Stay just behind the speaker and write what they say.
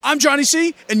I'm Johnny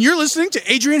C, and you're listening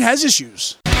to Adrian Has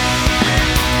Issues.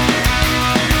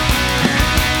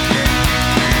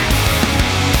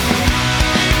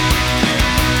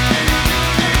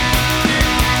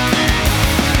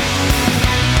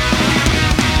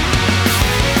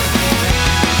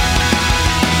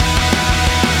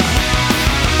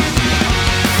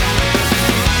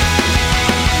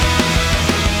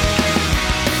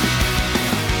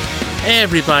 Hey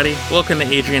everybody, welcome to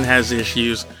Adrian Has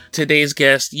Issues. Today's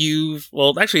guest,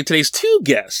 today's two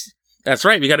guests. That's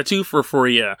right, we got a twofer for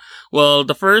you. Well,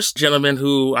 the first gentleman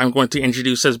who I'm going to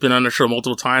introduce has been on the show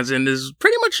multiple times and is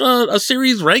pretty much a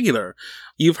series regular.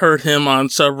 You've heard him on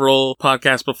several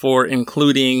podcasts before,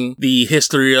 including the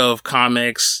History of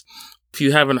Comics. If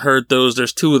you haven't heard those,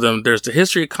 there's two of them. There's the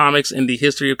History of Comics and the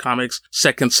History of Comics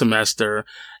second semester.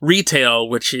 Retail,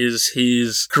 which is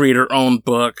his creator-owned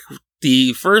book.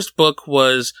 The first book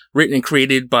was written and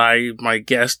created by my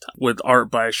guest with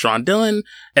art by Sean Dillon,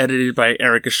 edited by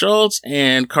Erica Schultz,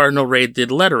 and Cardinal Ray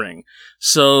did lettering.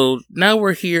 So now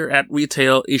we're here at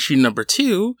Retail issue number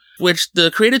 2, which the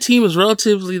creative team is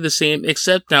relatively the same,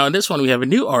 except now in this one we have a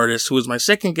new artist who is my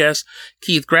second guest,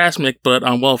 Keith Grasmick. But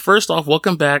first off,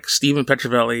 welcome back, Stephen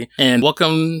Petrovelli, and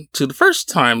welcome to the first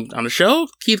time on the show,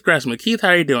 Keith Grasmick. Keith, how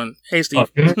are you doing? Hey, Steve. Oh,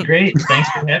 doing great. Thanks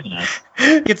for having us.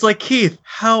 It's like, Keith,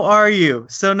 how are you?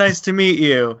 So nice to meet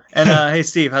you. And hey,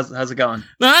 Steve, how's it going?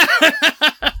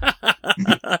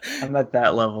 I'm at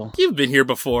that level. You've been here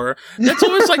before. That's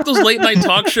always like those late night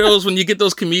talk shows when you get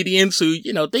those comedians who,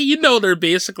 they're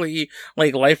basically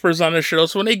like lifers on the show.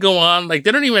 So when they go on, like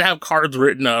they don't even have cards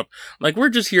written up. Like, we're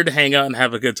just here to hang out and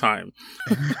have a good time.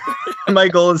 My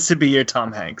goal is to be your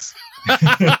Tom Hanks.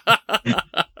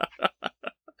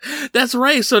 That's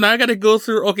right. So now I got to go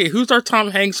through, okay, who's our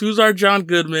Tom Hanks? Who's our John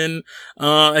Goodman?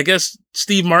 I guess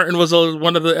Steve Martin was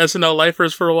one of the SNL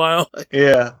lifers for a while.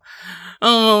 Yeah.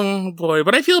 Oh boy.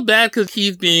 But I feel bad because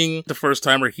Keith being the first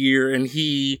timer here, and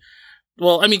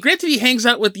granted he hangs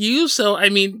out with you. So,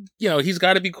 he's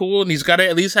got to be cool and he's got to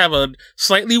at least have a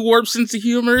slightly warped sense of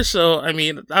humor. So,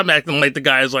 I'm acting like the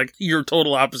guy is like your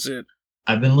total opposite.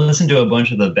 I've been listening to a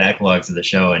bunch of the backlogs of the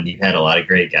show, and you've had a lot of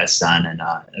great guests on, and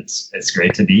it's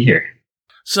great to be here.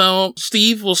 So,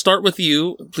 Steve, we'll start with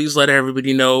you. Please let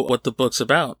everybody know what the book's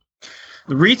about.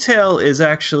 Retail is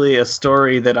actually a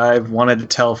story that I've wanted to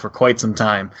tell for quite some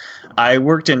time. I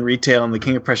worked in retail in the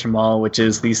King of Prussia Mall, which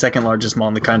is the second largest mall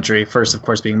in the country. First, of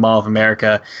course, being Mall of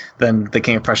America, then the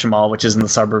King of Prussia Mall, which is in the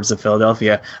suburbs of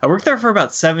Philadelphia. I worked there for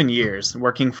about 7 years,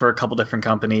 working for a couple different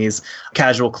companies,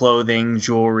 casual clothing,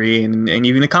 jewelry, and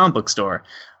even a comic book store.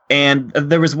 And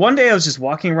there was one day I was just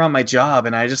walking around my job,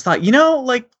 and I just thought,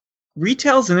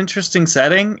 retail's an interesting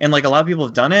setting, and like a lot of people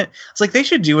have done it. It's like they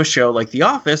should do a show like The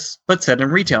Office, but set in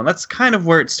retail. And that's kind of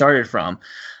where it started from.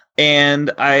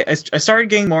 And I started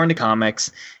getting more into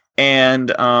comics, and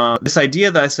this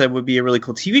idea that I said would be a really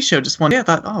cool TV show. Just one day I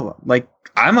thought,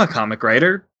 I'm a comic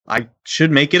writer. I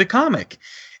should make it a comic.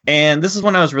 And this is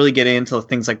when I was really getting into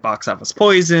things like Box Office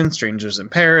Poison, Strangers in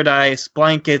Paradise,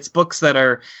 Blankets, books that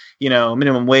are,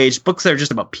 minimum wage, books that are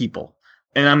just about people.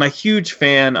 And I'm a huge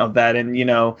fan of that. And,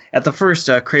 at the first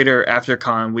Creator After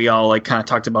Con, we all kind of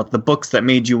talked about the books that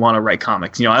made you want to write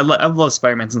comics. I've loved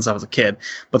Spider-Man since I was a kid,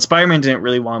 but Spider-Man didn't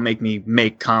really want to make me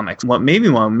make comics. What made me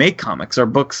want to make comics are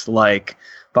books like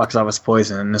Box Office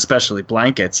Poison, and especially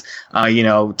Blankets,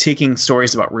 taking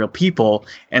stories about real people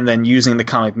and then using the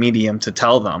comic medium to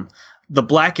tell them. The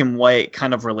black and white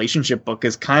kind of relationship book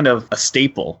is kind of a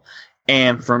staple.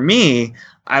 And for me,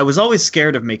 I was always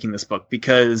scared of making this book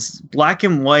because black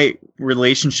and white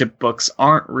relationship books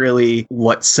aren't really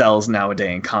what sells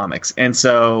nowadays in comics. And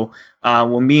so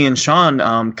when me and Sean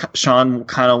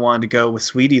kind of wanted to go with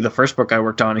Sweetie, the first book I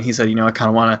worked on, and he said, I kind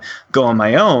of want to go on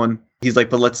my own. He's like,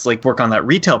 but let's work on that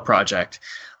retail project.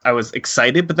 I was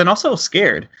excited, but then also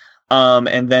scared.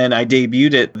 And then I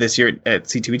debuted it this year at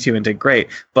C2E2 and did great.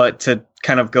 But to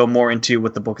kind of go more into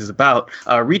what the book is about,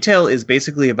 Retail is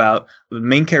basically about the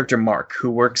main character, Mark,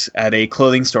 who works at a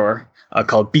clothing store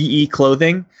called BE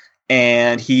Clothing.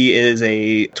 And he is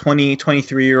a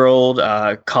 23-year-old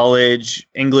college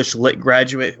English lit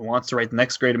graduate who wants to write the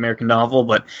next great American novel,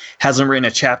 but hasn't written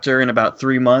a chapter in about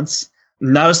 3 months.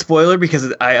 Not a spoiler,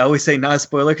 because I always say not a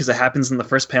spoiler because it happens in the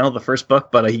first panel of the first book,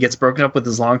 but he gets broken up with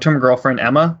his long-term girlfriend,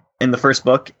 Emma, in the first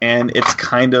book, and it's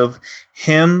kind of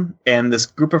him and this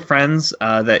group of friends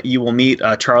that you will meet,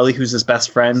 Charlie, who's his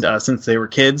best friend since they were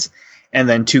kids, and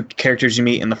then 2 characters you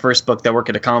meet in the first book that work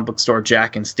at a comic book store,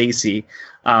 Jack and Stacy,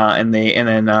 and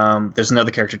then there's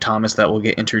another character, Thomas, that will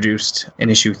get introduced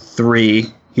in issue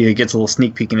 3. He gets a little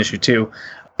sneak peek in issue 2.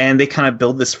 And they kind of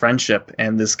build this friendship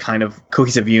and this kind of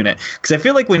cohesive unit. Because I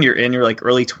feel like when you're in your like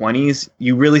early 20s,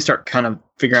 you really start kind of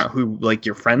figuring out who like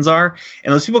your friends are.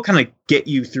 And those people kind of get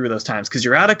you through those times because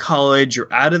you're out of college,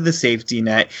 you're out of the safety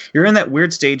net, you're in that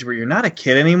weird stage where you're not a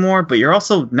kid anymore, but you're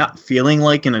also not feeling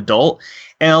like an adult.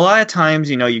 And a lot of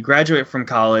times, you graduate from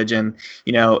college and,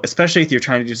 especially if you're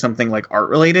trying to do something like art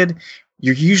related,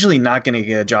 you're usually not going to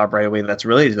get a job right away that's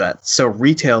related to that. So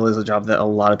retail is a job that a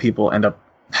lot of people end up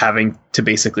having to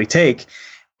basically take.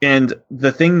 And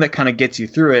the thing that kind of gets you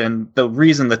through it, and the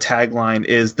reason the tagline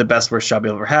is the best worst job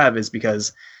you'll ever have, is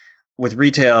because with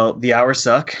retail, the hours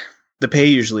suck, the pay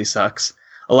usually sucks.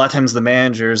 A lot of times the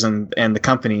managers and the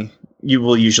company, you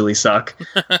will usually suck.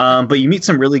 But you meet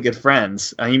some really good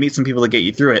friends. You meet some people that get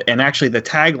you through it. And actually the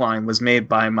tagline was made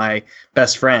by my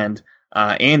best friend,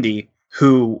 Andy,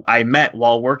 who I met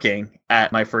while working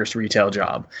at my first retail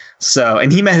job. So,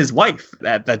 and he met his wife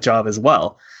at that job as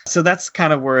well. So that's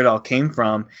kind of where it all came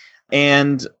from.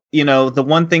 And, the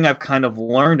one thing I've kind of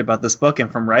learned about this book and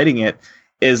from writing it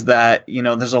is that,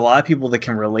 there's a lot of people that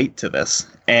can relate to this.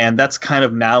 And that's kind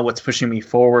of now what's pushing me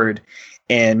forward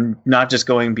and not just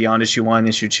going beyond issue 1,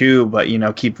 issue 2, but,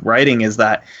 keep writing, is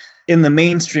that in the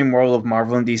mainstream world of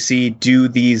Marvel and DC, do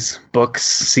these books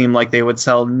seem like they would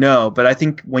sell? No, but I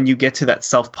think when you get to that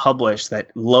self-published,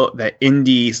 that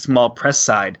indie small press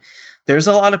side, there's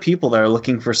a lot of people that are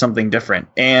looking for something different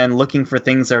and looking for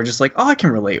things that are just like, oh, I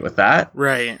can relate with that.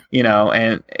 Right.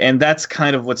 And that's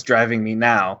kind of what's driving me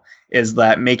now, is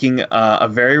that making a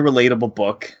very relatable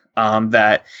book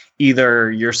that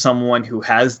either you're someone who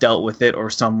has dealt with it or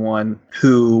someone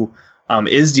who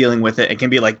is dealing with it and can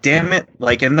be like, damn it.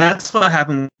 Like, and that's what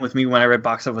happened with me when I read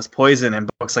Box Office Poison and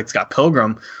books like Scott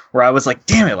Pilgrim, where I was like,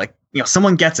 damn it. Like,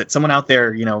 someone gets it. Someone out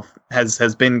there,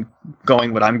 has been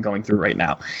going what I'm going through right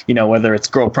now, whether it's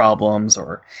girl problems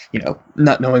or,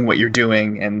 not knowing what you're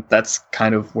doing. And that's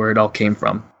kind of where it all came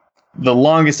from. The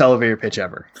longest elevator pitch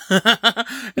ever.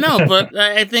 No, but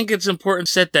I think it's important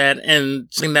to set that, and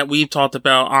something that we've talked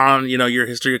about on, your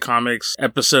History of Comics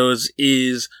episodes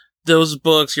is those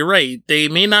books. You're right. They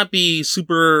may not be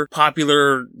super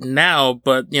popular now,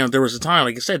 but, there was a time,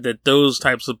 like I said, that those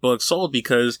types of books sold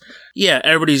because, yeah,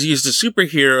 everybody's used to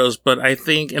superheroes, but I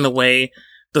think in a way,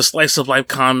 the slice of life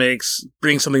comics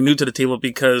bring something new to the table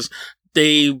because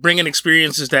they bring in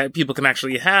experiences that people can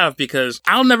actually have, because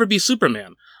I'll never be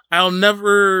Superman. I'll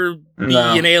never be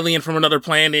an alien from another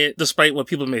planet, despite what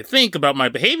people may think about my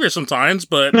behavior sometimes.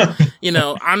 But,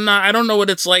 I don't know what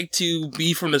it's like to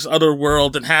be from this other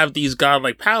world and have these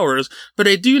godlike powers. But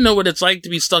I do know what it's like to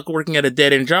be stuck working at a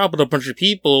dead end job with a bunch of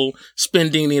people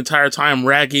spending the entire time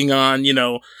ragging on,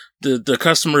 the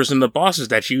customers and the bosses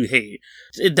that you hate.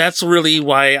 That's really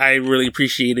why I really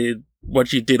appreciated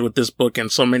what you did with this book, and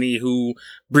so many who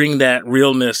bring that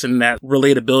realness and that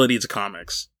relatability to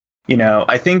comics.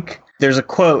 I think there's a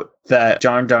quote that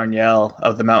John Darnielle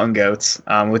of the Mountain Goats,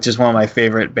 which is one of my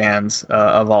favorite bands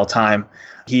of all time,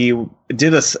 he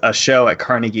did a show at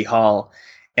Carnegie Hall.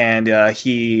 And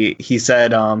he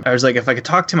said, I was like, if I could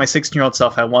talk to my 16-year-old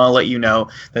self, I want to let you know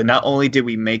that not only did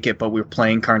we make it, but we were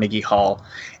playing Carnegie Hall.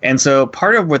 And so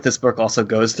part of what this book also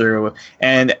goes through,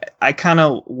 and I kind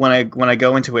of, when I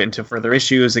go into further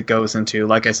issues, it goes into,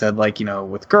 like I said, like,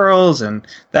 with girls and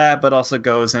that, but also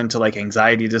goes into like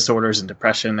anxiety disorders and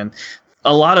depression and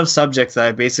a lot of subjects that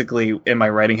I basically in my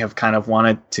writing have kind of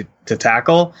wanted to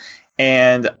tackle.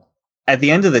 And at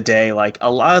the end of the day, like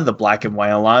a lot of the black and white,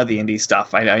 a lot of the indie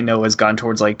stuff I know has gone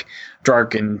towards like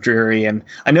dark and dreary. And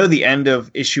I know the end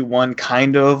of issue 1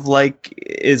 kind of like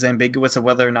is ambiguous of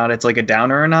whether or not it's like a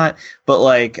downer or not. But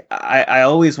like, I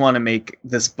always want to make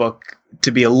this book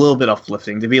to be a little bit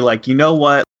uplifting, to be like, you know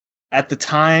what? At the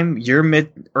time, you're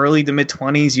early to mid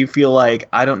 20s, you feel like,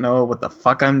 I don't know what the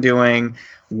fuck I'm doing.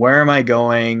 Where am I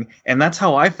going? And that's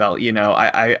how I felt,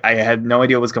 I had no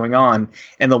idea what was going on.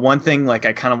 And the one thing like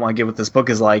I kind of want to give with this book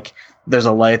is like, there's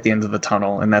a light at the end of the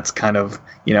tunnel. And that's kind of,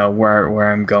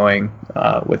 where I'm going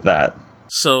with that.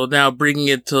 So now bringing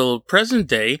it to present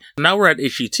day, now we're at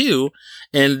issue 2,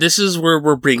 and this is where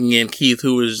we're bringing in Keith,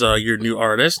 who is your new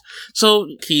artist. So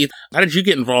Keith, how did you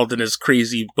get involved in this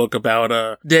crazy book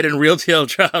about dead and retail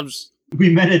jobs? We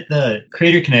met at the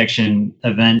Creator Connection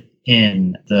event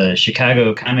in the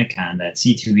Chicago Comic Con, that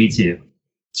C2E2.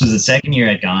 This was the second year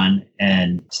I'd gone,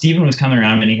 and Steven was coming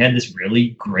around, and he had this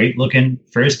really great looking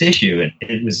first issue. And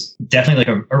it was definitely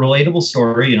like a relatable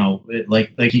story,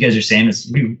 like you guys are saying,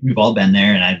 we've all been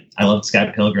there, and I love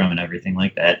Scott Pilgrim and everything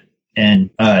like that. And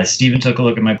Steven took a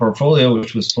look at my portfolio,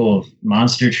 which was full of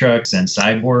monster trucks and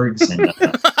cyborgs and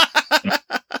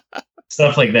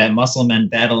stuff like that, muscle men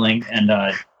battling. And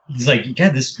he's like, yeah,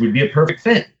 this would be a perfect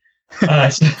fit.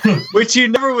 So, Which you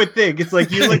never would think. It's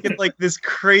like you look at like this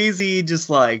crazy, just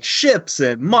like ships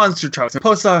and monster trucks and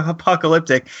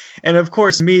post-apocalyptic, and of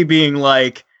course me being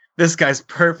like, this guy's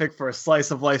perfect for a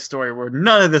slice of life story where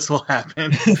none of this will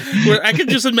happen. Where I could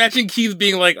just imagine Keith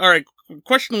being like, all right,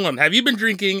 question 1, have you been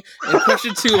drinking? And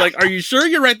question 2, like, are you sure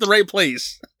you're at the right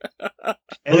place?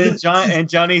 And then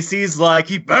Johnny C's like,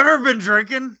 he better have been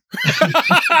drinking.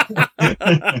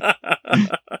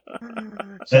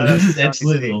 So this is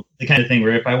absolutely the kind of thing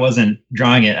where if I wasn't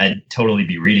drawing it, I'd totally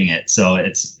be reading it. So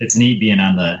it's neat being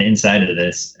on the inside of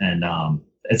this, and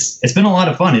it's been a lot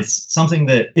of fun. It's something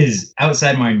that is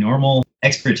outside my normal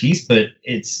expertise, but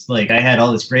it's like I had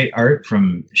all this great art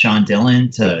from Sean Dillon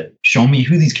to show me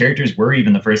who these characters were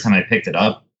even the first time I picked it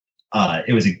up.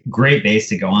 It was a great base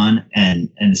to go on, and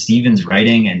Steven's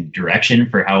writing and direction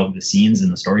for how the scenes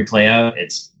and the story play out.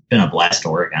 It's been a blast to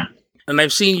work on. And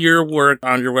I've seen your work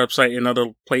on your website and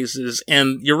other places,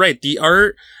 and you're right. The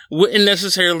art wouldn't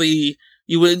necessarily,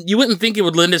 you wouldn't think it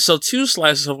would lend itself to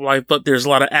slices of life, but there's a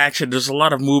lot of action, there's a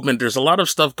lot of movement, there's a lot of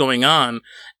stuff going on.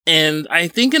 And I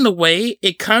think in a way,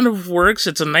 it kind of works.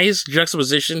 It's a nice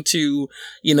juxtaposition to,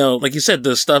 like you said,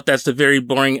 the stuff that's the very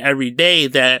boring everyday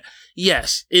that,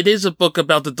 yes, it is a book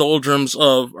about the doldrums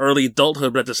of early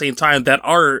adulthood, but at the same time, that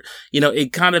art,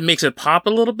 it kind of makes it pop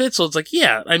a little bit. So it's like,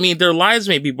 yeah, I mean, their lives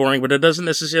may be boring, but it doesn't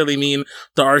necessarily mean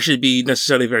the art should be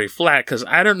necessarily very flat. Cause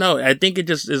I don't know. I think it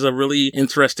just is a really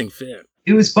interesting fit.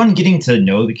 It was fun getting to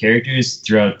know the characters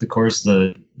throughout the course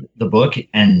of the book.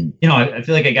 And, I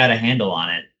feel like I got a handle on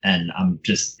it, and I'm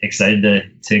just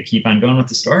excited to keep on going with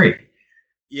the story.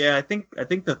 Yeah, I think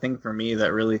the thing for me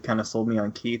that really kind of sold me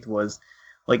on Keith was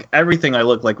like everything I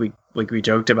looked like we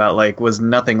joked about like was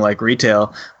nothing like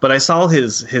retail, but I saw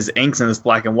his inks and his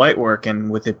black and white work,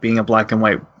 and with it being a black and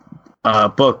white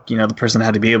book, the person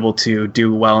had to be able to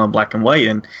do well in black and white,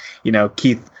 and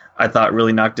Keith, I thought,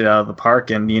 really knocked it out of the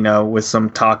park, and with some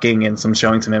talking and some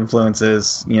showing some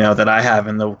influences that I have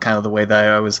in the kind of the way that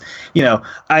I was,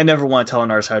 I never want to tell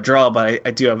an artist how to draw, but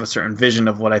I do have a certain vision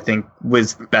of what I think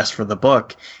was best for the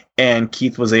book. And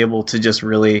Keith was able to just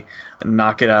really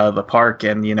knock it out of the park.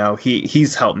 And,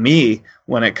 he's helped me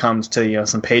when it comes to,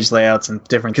 some page layouts and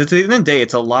different, because at the end of the day,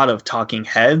 it's a lot of talking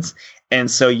heads. And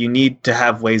so you need to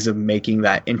have ways of making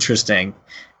that interesting.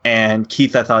 And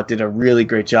Keith, I thought, did a really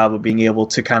great job of being able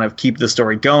to kind of keep the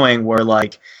story going where,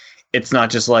 like, it's not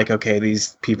just like, okay,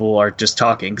 these people are just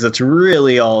talking, because that's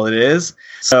really all it is.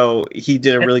 So he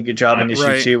did a really good job in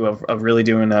issue 2 of really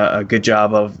doing a good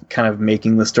job of kind of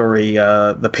making the story,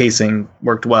 the pacing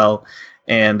worked well.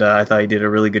 And I thought he did a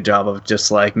really good job of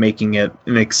just like making it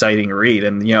an exciting read.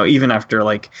 And, even after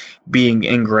like being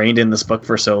ingrained in this book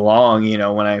for so long,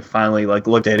 when I finally like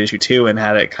looked at issue 2 and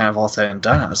had it kind of all said and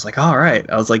done, I was like, all right.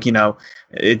 I was like,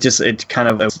 it kind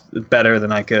of was better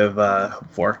than I could have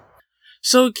hoped for.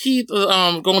 So Keith,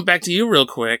 going back to you real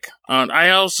quick,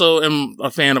 I also am a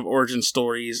fan of origin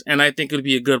stories, and I think it would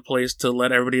be a good place to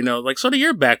let everybody know, like, sort of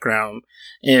your background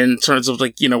in terms of,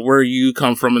 like, where you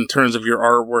come from in terms of your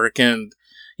artwork and,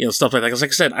 stuff like that. Because like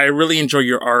I said, I really enjoy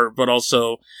your art, but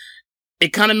also it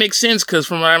kind of makes sense because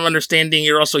from what I'm understanding,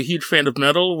 you're also a huge fan of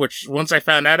metal, which once I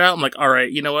found that out, I'm like, all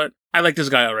right, you know what? I like this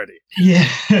guy already. Yeah,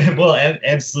 well,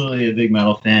 absolutely a big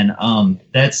metal fan.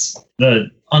 That's the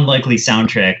unlikely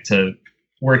soundtrack to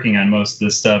working on most of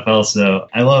this stuff. Also,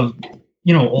 I love,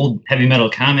 old heavy metal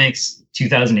comics,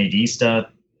 2000 AD stuff,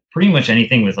 pretty much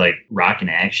anything with like rock and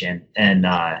action. And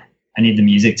I need the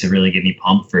music to really get me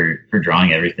pumped for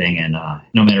drawing everything. And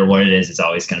no matter what it is, it's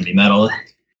always going to be metal.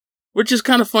 Which is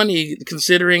kind of funny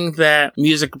considering that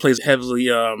music plays heavily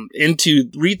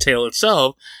into retail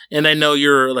itself. And I know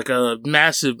you're like a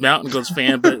massive Mountain Goats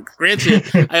fan, but granted,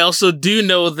 I also do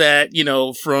know that,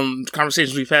 from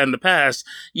conversations we've had in the past,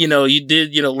 you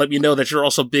did, let me know that you're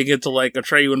also big into like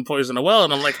Atreyu and Poison the Well.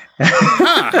 And I'm like,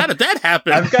 how did that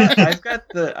happen?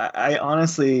 I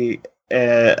honestly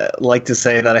like to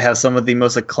say that I have some of the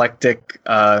most eclectic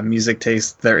music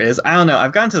taste there is. I don't know.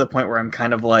 I've gotten to the point where I'm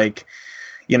kind of like,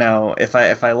 if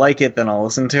I like it, then I'll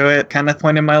listen to it kind of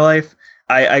point in my life.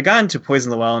 I got into Poison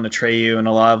the Well and Atreyu and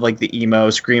a lot of like the emo,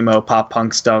 screamo, pop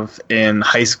punk stuff in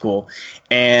high school.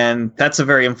 And that's a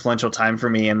very influential time for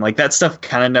me. And like that stuff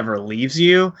kind of never leaves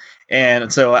you.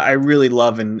 And so I really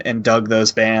love and dug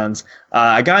those bands.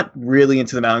 I got really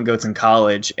into the Mountain Goats in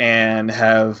college and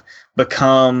have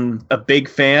become a big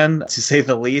fan, to say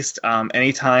the least.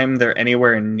 Anytime they're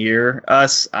anywhere near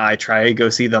us, I try to go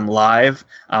see them live.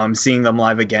 I'm seeing them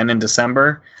live again in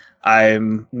December.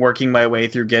 I'm working my way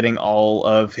through getting all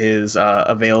of his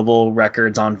available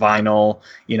records on vinyl.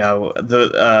 You know,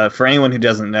 for anyone who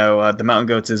doesn't know, the Mountain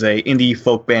Goats is a indie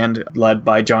folk band led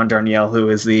by John Darnielle, who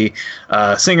is the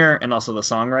singer and also the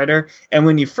songwriter. And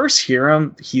when you first hear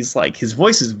him, he's like, his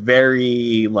voice is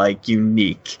very like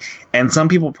unique. And some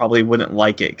people probably wouldn't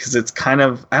like it because it's kind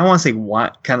of, I don't want to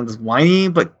say kind of this whiny,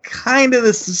 but kind of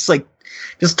this like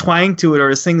just twang to it, or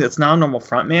this thing that's not a normal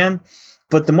frontman.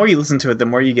 But the more you listen to it, the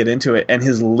more you get into it. And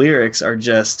his lyrics are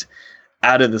just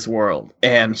out of this world.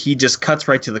 And he just cuts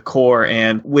right to the core.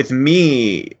 And with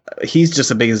me, he's just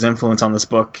the biggest influence on this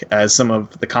book as some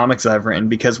of the comics I've written.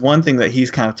 Because one thing that he's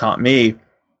kind of taught me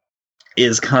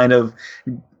is kind of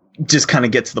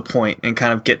get to the point and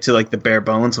kind of get to like the bare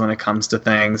bones when it comes to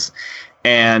things.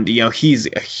 And, you know, he's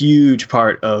a huge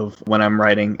part of when I'm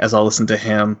writing as I'll listen to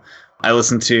him. I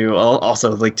listen to,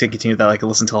 also like to continue that, like I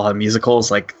listen to a lot of musicals,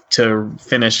 like to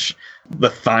finish the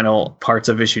final parts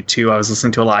of issue 2. I was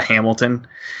listening to a lot of Hamilton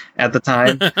at the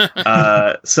time.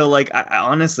 So like, I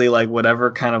honestly, like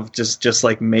whatever kind of just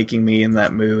like making me in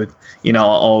that mood, you know, I'll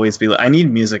always be like, I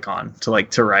need music on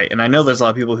to write. And I know there's a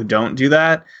lot of people who don't do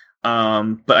that.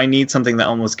 But I need something that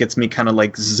almost gets me kind of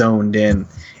like zoned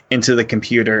into the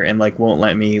computer and like won't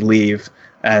let me leave.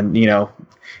 And, you know,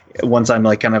 once I'm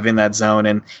like kind of in that zone,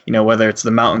 and, you know, whether it's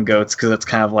the Mountain Goats, because it's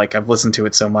kind of like I've listened to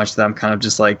it so much that I'm kind of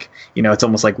just like, you know, it's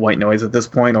almost like white noise at this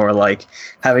point, or like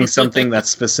having something that's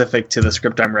specific to the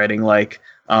script I'm writing, like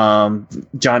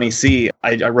Johnny C.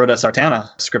 I wrote a Sartana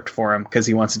script for him because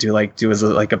he wants to do as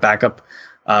a backup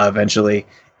eventually,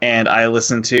 and I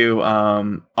listened to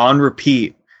on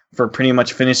repeat for pretty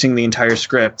much finishing the entire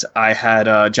script. I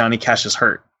had Johnny Cash's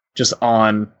Hurt just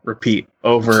on repeat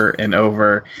over and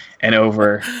over and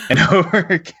over and over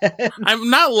again. I'm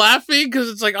not laughing because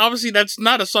it's like, obviously that's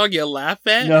not a song you laugh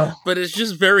at, no. But it's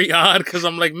just very odd because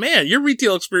I'm like, man, your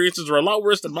retail experiences were a lot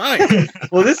worse than mine.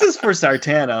 Well, this is for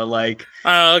Sartana, like.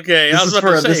 Okay. This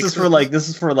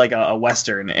is for like a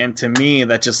Western, and to me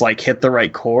that just like hit the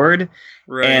right chord.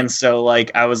 Right. And so like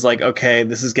I was like, okay,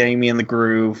 this is getting me in the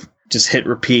groove. Just hit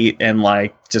repeat and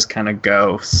like just kind of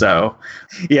go. So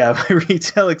yeah, my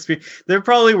retail experience. There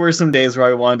probably were some days where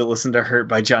I wanted to listen to Hurt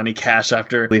by Johnny Cash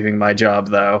after leaving my job,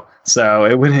 though. So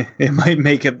it might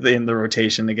make it in the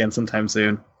rotation again sometime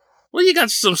soon. Well, you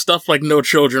got some stuff like No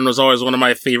Children was always one of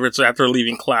my favorites after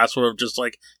leaving class, where I'm just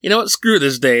like, you know what, screw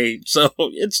this day. So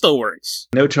it still works.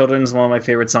 No Children is one of my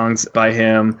favorite songs by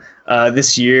him.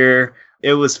 This year,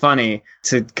 it was funny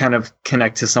to kind of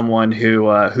connect to someone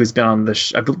who's been on the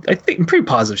show. I think I'm pretty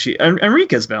positive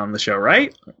Enrica's been on the show,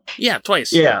 right? Yeah,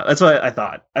 twice. Yeah, that's what I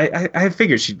thought. I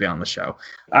figured she'd be on the show.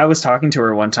 I was talking to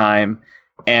her one time,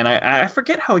 and I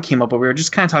forget how it came up, but we were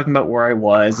just kind of talking about where I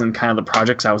was and kind of the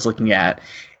projects I was looking at.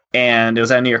 And it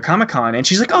was at New York Comic Con, and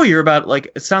she's like, "Oh,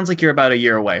 it sounds like you're about a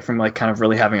year away from like kind of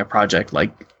really having a project,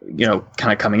 like, you know,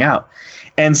 kind of coming out."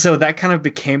 And so that kind of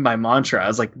became my mantra. I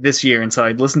was like, this year. And so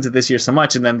I'd listened to this year so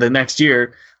much. And then the next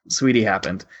year, Sweetie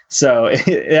happened. So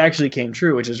it actually came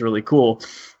true, which is really cool.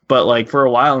 But like for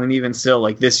a while, and even still,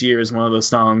 like this year is one of those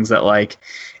songs that like,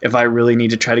 if I really need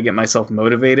to try to get myself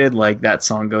motivated, like that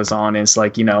song goes on. And it's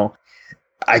like, you know,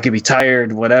 I could be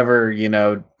tired, whatever, you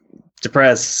know,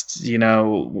 depressed, you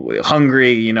know,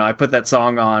 hungry, you know, I put that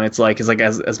song on. It's like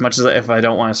as much as if I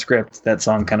don't want to script, that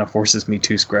song kind of forces me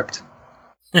to script.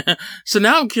 So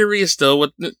now I'm curious still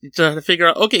to figure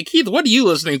out, okay, Keith, what are you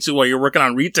listening to while you're working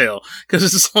on retail? Because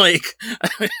it's like...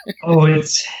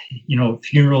 it's, you know,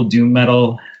 funeral doom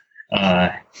metal,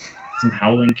 some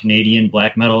howling Canadian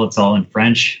black metal. It's all in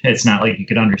French. It's not like you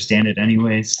could understand it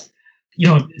anyways. You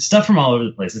know, stuff from all over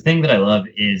the place. The thing that I love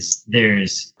is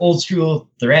there's old school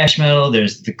thrash metal,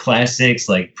 there's the classics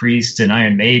like Priest and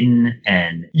Iron Maiden,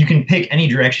 and you can pick any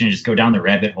direction and just go down the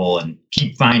rabbit hole and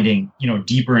keep finding, you know,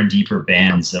 deeper and deeper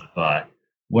bands of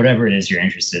whatever it is you're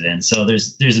interested in. So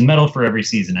there's a metal for every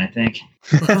season, I think.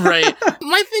 Right.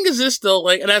 My thing is this though,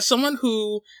 like, and as someone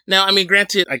who, now, I mean,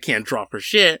 granted, I can't draw for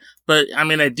shit, but I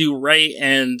mean, I do write,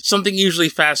 and something usually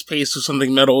fast paced or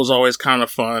something metal is always kind of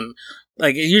fun.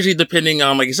 Like, usually depending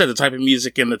on, like you said, the type of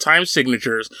music and the time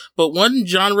signatures. But one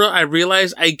genre I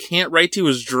realized I can't write to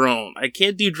is drone. I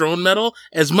can't do drone metal.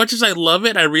 As much as I love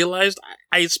it, I realized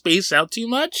I space out too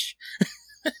much.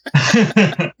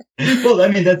 Well, I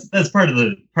mean, that's part of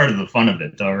the fun of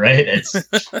it, though, right? It's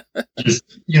just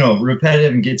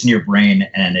repetitive and gets in your brain,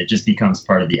 and it just becomes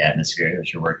part of the atmosphere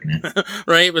that you're working in.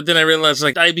 Right, but then I realized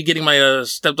like I'd be getting my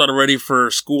stepdaughter ready for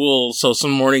school, so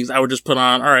some mornings I would just put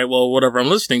on, all right, well, whatever I'm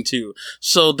listening to.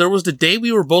 So there was the day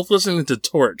we were both listening to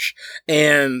Torch,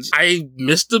 and I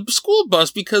missed the school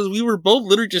bus because we were both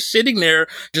literally just sitting there,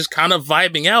 just kind of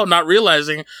vibing out, not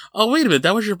realizing, oh wait a minute,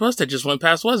 that was your bus that just went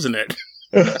past, wasn't it?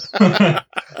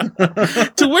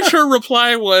 To which her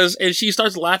reply was, and she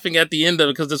starts laughing at the end of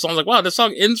it because the song's like, wow, this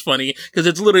song ends funny because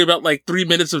it's literally about like 3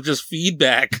 minutes of just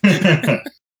feedback. I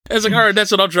was like, all right,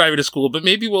 that's what I'll drive you to school, but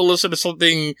maybe we'll listen to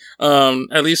something,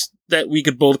 at least that we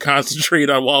could both concentrate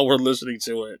on while we're listening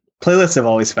to it. Playlists have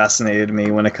always fascinated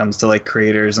me when it comes to like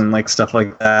creators and like stuff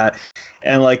like that,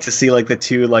 and like to see like the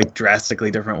two like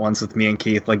drastically different ones with me and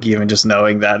Keith. Like even just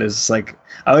knowing that is like,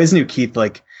 I always knew Keith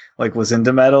like was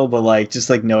into metal, but like just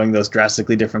like knowing those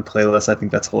drastically different playlists, I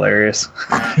think that's hilarious.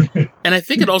 And I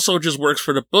think it also just works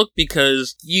for the book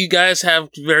because you guys have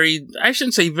I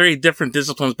shouldn't say very different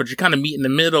disciplines, but you kind of meet in the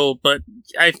middle. But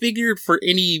I figured for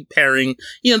any pairing,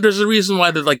 there's a reason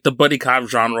why the buddy cop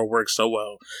genre works so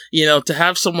well. To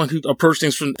have someone who approaches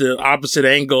things from the opposite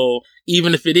angle,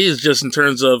 even if it is just in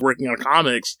terms of working on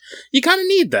comics, you kind of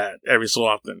need that every so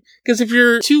often. Because if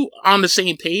you're two on the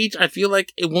same page, I feel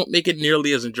like it won't make it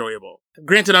nearly as enjoyable.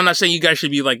 Granted, I'm not saying you guys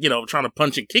should be like, trying to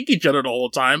punch and kick each other the whole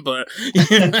time, but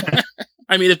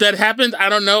I mean, if that happened, I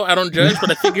don't know. I don't judge,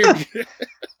 but I figured.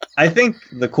 I think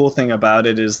the cool thing about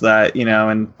it is that,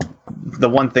 and the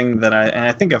one thing that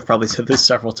I think I've probably said this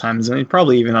several times, and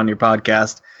probably even on your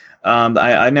podcast,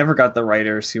 I never got the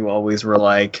writers who always were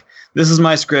like, this is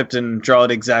my script and draw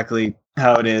it exactly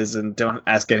how it is and don't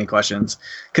ask any questions.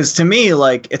 Because to me,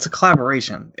 like, it's a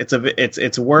collaboration.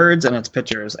 It's words and it's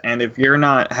pictures. And if you're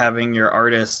not having your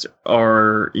artist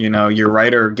or, your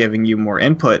writer giving you more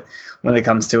input when it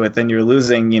comes to it, then you're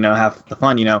losing, half the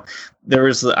fun. There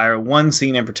was one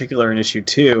scene in particular in issue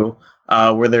 2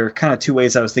 where there were kind of two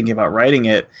ways I was thinking about writing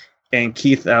it. And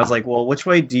Keith, I was like, well, which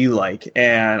way do you like?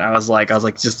 And I was like,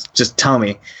 just tell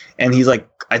me. And he's like,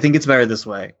 I think it's better this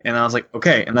way. And I was like,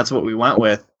 okay. And that's what we went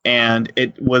with. And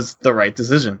it was the right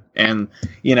decision. And,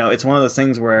 it's one of those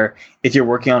things where if you're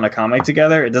working on a comic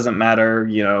together, it doesn't matter,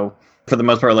 for the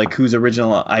most part, like whose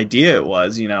original idea it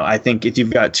was. I think if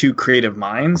you've got two creative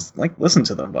minds, like listen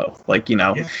to them both. Like,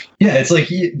 Yeah, it's like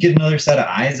you get another set of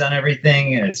eyes on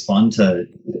everything. And it's fun to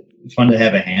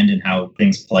have a hand in how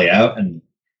things play out. And,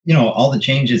 all the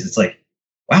changes, it's like,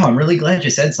 wow, I'm really glad you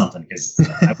said something because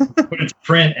I put it to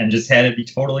print and just had it be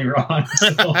totally wrong.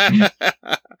 So.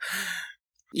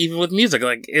 Even with music,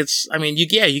 like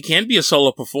you can be a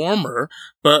solo performer,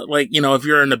 but like, if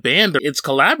you're in a band, it's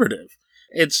collaborative.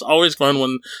 It's always fun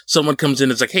when someone comes in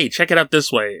and is like, hey, check it out this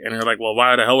way. And you're like, well,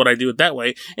 why the hell would I do it that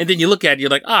way? And then you look at it, you're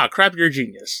like, crap, you're a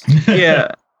genius. Yeah.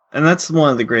 And that's one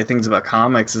of the great things about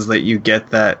comics is that you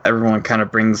get that everyone kind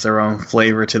of brings their own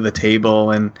flavor to the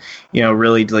table and,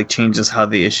 really like changes how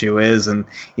the issue is. And,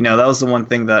 that was the one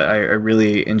thing that I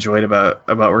really enjoyed about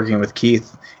working with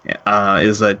Keith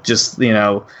is that just,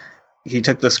 he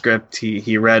took the script,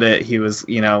 he read it, he was,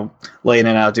 laying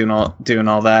it out, doing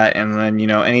all that. And then,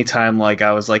 anytime like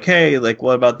I was like, hey, like,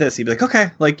 what about this? He'd be like,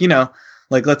 okay, like,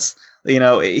 like let's,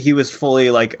 he was fully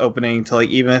like opening to like,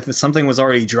 even if something was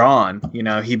already drawn,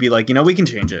 he'd be like, we can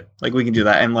change it. Like we can do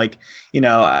that. And like,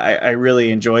 I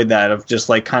really enjoyed that of just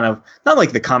like kind of not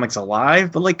like the comic's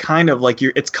alive, but like kind of like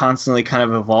it's constantly kind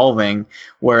of evolving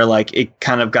where like it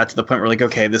kind of got to the point where like,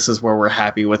 okay, this is where we're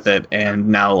happy with it. And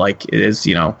now like it is,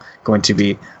 going to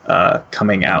be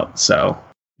coming out. So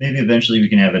maybe eventually we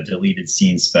can have a deleted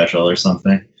scene special or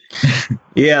something.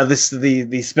 Yeah, the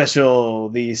special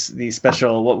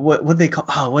what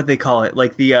they call it,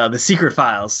 like the secret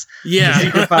files. Yeah, the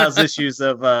secret files issues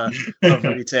of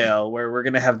Retail, where we're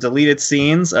gonna have deleted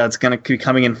scenes. It's gonna be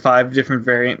coming in 5 different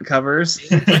variant covers.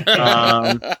 Please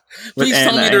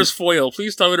tell me there's foil.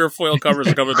 Please tell me there are foil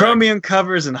covers coming. Chromium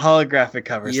covers and holographic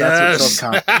covers. Yes. That's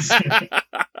what comics.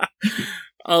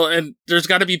 Oh, and there's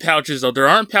got to be pouches though. There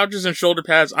aren't pouches and shoulder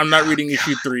pads. I'm not reading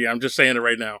issue 3. I'm just saying it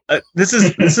right now. This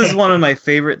is one of my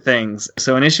favorite things.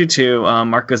 So in issue 2,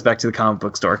 Mark goes back to the comic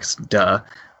book store. 'Cause, duh.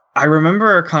 I remember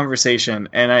our conversation,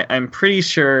 and I'm pretty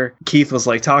sure Keith was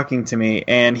like talking to me,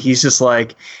 and he's just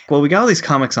like, "Well, we got all these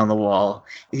comics on the wall."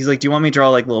 He's like, "Do you want me to draw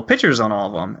like little pictures on all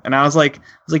of them?" And I was like,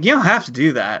 "You don't have to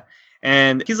do that."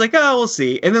 And he's like, "Oh, we'll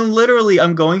see." And then literally,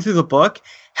 I'm going through the book.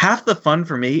 Half the fun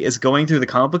for me is going through the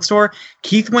comic book store.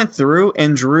 Keith went through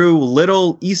and drew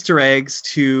little Easter eggs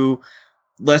to,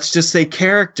 let's just say,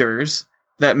 characters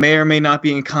that may or may not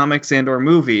be in comics and or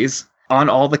movies on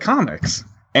all the comics.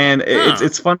 And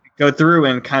it's fun to go through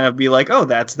and kind of be like, oh,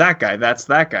 that's that guy, that's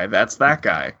that guy, that's that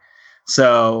guy.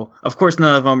 So, of course,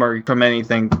 none of them are from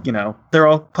anything, they're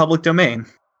all public domain.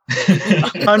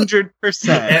 100%.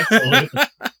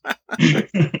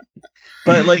 Absolutely.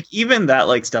 But like even that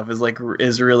like stuff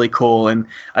is really cool, and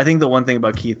I think the one thing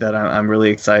about Keith that I'm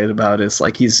really excited about is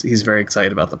like he's very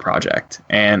excited about the project,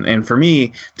 and for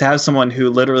me to have someone who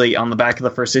literally on the back of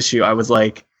the first issue I was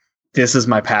like, this is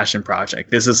my passion project,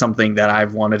 this is something that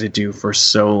I've wanted to do for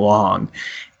so long.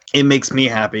 It makes me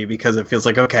happy because it feels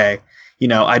like, okay,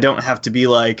 I don't have to be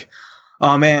like,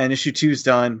 oh man, issue 2's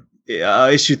done.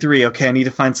 Issue 3, okay, I need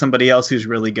to find somebody else who's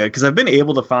really good, because I've been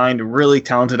able to find really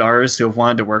talented artists who have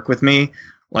wanted to work with me,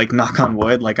 like knock on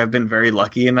wood. Like I've been very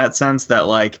lucky in that sense that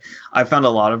like I found a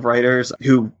lot of writers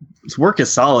whose work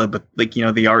is solid, but like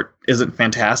the art isn't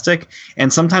fantastic.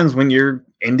 And sometimes when you're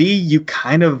indie, you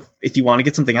kind of, if you want to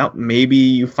get something out, maybe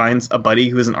you find a buddy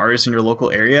who is an artist in your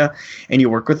local area and you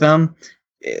work with them.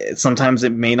 Sometimes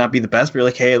it may not be the best, but you're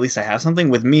like, hey, at least I have something.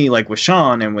 With me, like with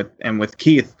Sean and with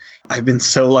Keith, I've been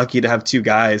so lucky to have two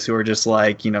guys who are just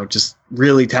like, just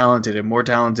really talented and more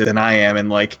talented than I am. And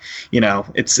like,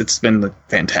 it's been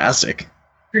fantastic.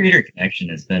 Creator Connection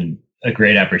has been a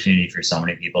great opportunity for so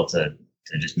many people to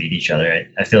just meet each other.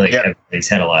 I feel like everybody's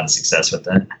had a lot of success with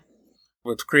that.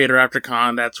 With Creator After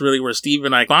Con, that's really where Steve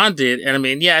and I bonded. And I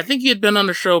mean, yeah, I think you had been on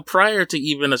the show prior to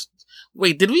even us.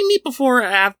 Wait, did we meet before or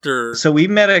after? So we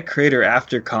met at Creator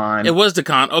After Con. It was the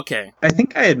con, okay. I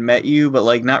think I had met you, but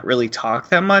like not really talked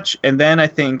that much. And then I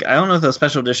don't know if it was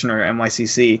Special Edition or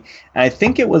NYCC. And I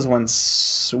think it was when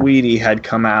Sweetie had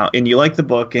come out and you liked the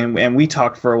book and we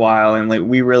talked for a while and like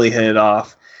we really hit it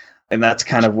off. And that's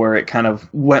kind of where it kind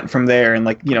of went from there. And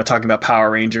like, talking about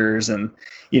Power Rangers and,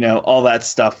 all that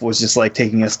stuff was just like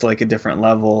taking us to like a different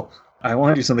level. I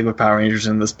want to do something with Power Rangers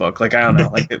in this book. Like, I don't know.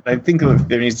 Like, I think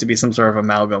there needs to be some sort of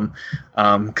amalgam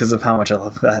because of how much I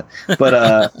love that.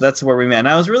 But that's where we met. And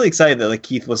I was really excited that like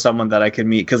Keith was someone that I could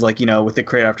meet because, like, with the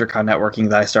Creator After Con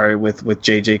networking that I started with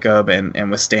Jay Jacob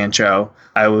and with Stan Cho,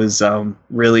 I was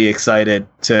really excited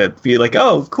to be like,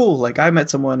 oh, cool. Like, I met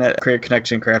someone at Creator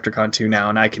Connection, Creator After Con 2 now,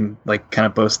 and I can like kind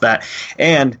of boast that.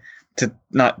 And to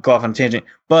not go off on a tangent,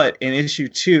 but in issue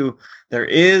 2, there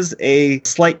is a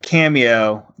slight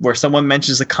cameo where someone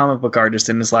mentions a comic book artist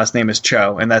and his last name is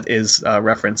Cho, and that is a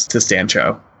reference to Stan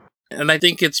Cho. And I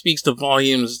think it speaks to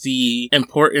volumes, the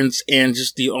importance and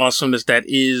just the awesomeness that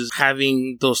is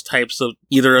having those types of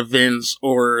either events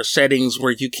or settings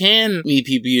where you can meet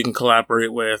people you can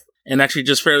collaborate with. And actually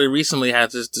just fairly recently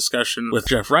had this discussion with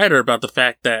Jeff Ryder about the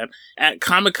fact that at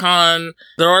Comic-Con,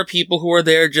 there are people who are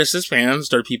there just as fans.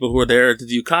 There are people who are there to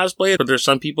do cosplay, but there's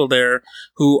some people there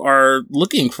who are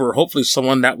looking for hopefully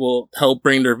someone that will help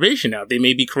bring their vision out. They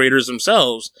may be creators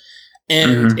themselves.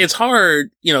 And it's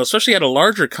hard, especially at a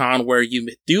larger con where you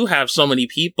do have so many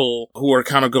people who are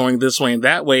kind of going this way and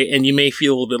that way, and you may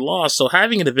feel a little bit lost. So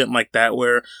having an event like that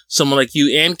where someone like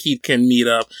you and Keith can meet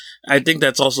up, I think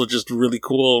that's also just really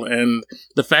cool. And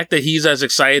the fact that he's as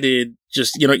excited,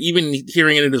 just, even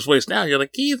hearing it in his voice now, you're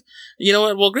like, Keith, you know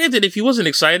what? Well, granted, if he wasn't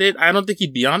excited, I don't think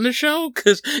he'd be on the show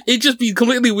because it'd just be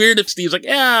completely weird if Steve's like,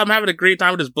 yeah, I'm having a great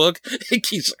time with this book. And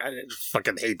Keith's like, I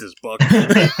fucking hate this book.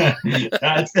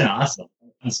 It's been awesome.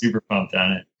 I'm super pumped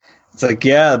on it. It's like,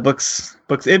 yeah, books.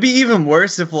 It'd be even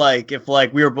worse if I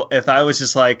was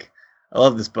just like, I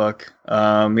love this book.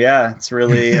 Yeah, it's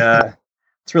really,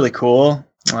 it's really cool.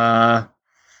 Just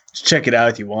check it out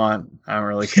if you want. I don't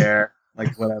really care.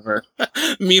 Like, whatever.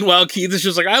 Meanwhile, Keith is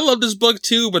just like, I love this book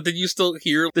too, but then you still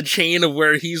hear the chain of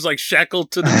where he's like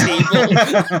shackled to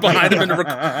the table behind him in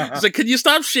the He's like, can you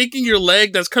stop shaking your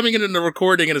leg? That's coming in the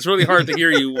recording, and it's really hard to hear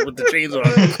you with the chains on.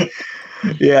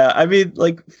 Yeah, I mean,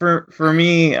 like, for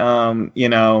me,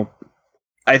 I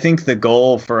think the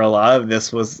goal for a lot of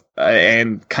this was,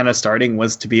 and kind of starting,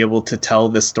 was to be able to tell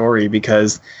this story,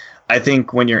 because I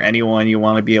think when you're anyone, you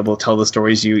want to be able to tell the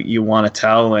stories you want to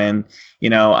tell. And,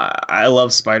 I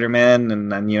love Spider-Man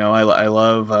and I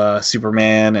love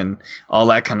Superman and all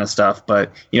that kind of stuff.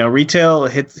 But, retail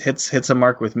hits a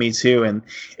mark with me too. And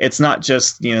it's not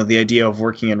just, the idea of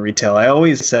working in retail. I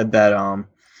always said that,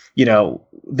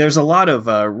 there's a lot of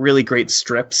really great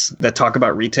strips that talk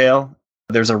about retail.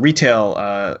 There's a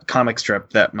retail comic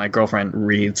strip that my girlfriend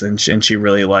reads and she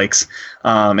really likes.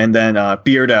 And then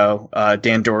Beardo,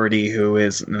 Dan Doherty, who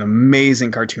is an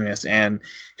amazing cartoonist, and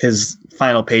his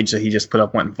final page that he just put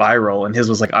up went viral, and his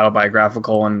was like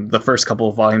autobiographical, and the first couple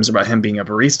of volumes are about him being a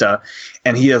barista,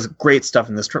 and he does great stuff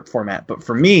in the strip format. But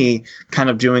for me, kind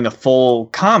of doing a full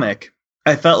comic,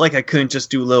 I felt like I couldn't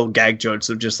just do little gag jokes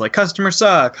of just like customer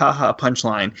suck, haha,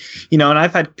 punchline, and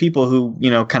I've had people who,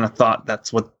 kind of thought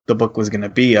that's what the book was going to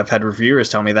be. I've had reviewers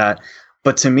tell me that.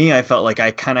 But to me, I felt like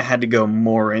I kind of had to go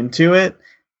more into it.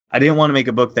 I didn't want to make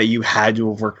a book that you had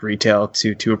to have worked retail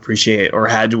to appreciate or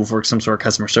had to have worked some sort of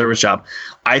customer service job.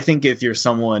 I think if you're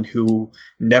someone who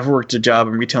never worked a job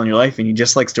in retail in your life and you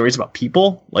just like stories about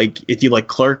people, like if you like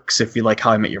Clerks, if you like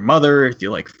How I Met Your Mother, if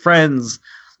you like Friends,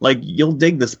 like you'll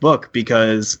dig this book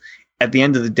because at the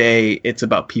end of the day, it's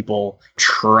about people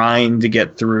trying to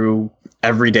get through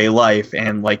everyday life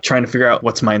and like trying to figure out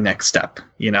what's my next step.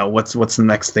 What's the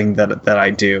next thing that I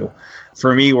do.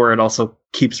 For me, where it also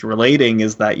keeps relating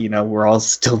is that, we're all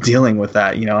still dealing with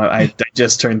that. I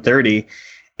just turned 30.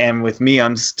 And with me,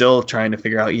 I'm still trying to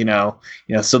figure out,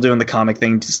 still doing the comic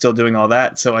thing, still doing all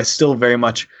that. So I still very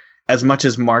much as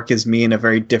Mark is me in a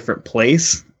very different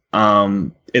place,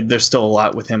 there's still a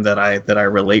lot with him that I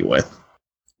relate with.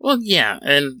 Well, yeah.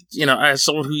 And, as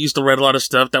someone who used to read a lot of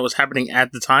stuff that was happening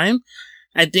at the time,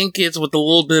 I think it's with a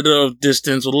little bit of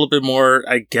distance, a little bit more,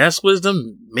 I guess,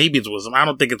 wisdom. Maybe it's wisdom. I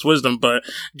don't think it's wisdom, but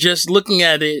just looking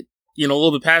at it, a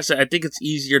little bit past it, I think it's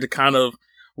easier to kind of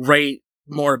write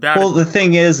more about it. Well, the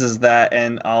thing is that,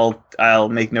 and I'll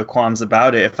make no qualms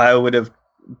about it, if I would have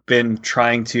been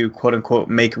trying to quote unquote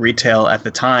make retail at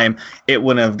the time, it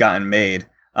wouldn't have gotten made.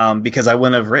 Because I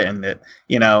wouldn't have written it.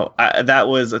 That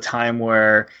was a time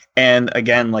where, and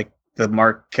again, like the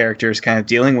Mark character is kind of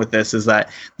dealing with this, is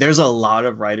that there's a lot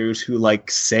of writers who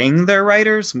like saying they're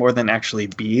writers more than actually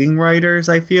being writers,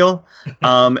 I feel.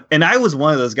 And I was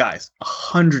one of those guys,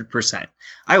 100%.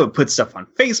 I would put stuff on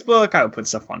Facebook, I would put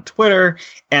stuff on Twitter,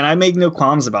 and I make no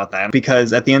qualms about that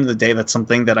because at the end of the day, that's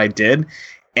something that I did.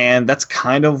 And that's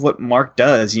kind of what Mark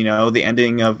does. The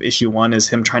ending of issue 1 is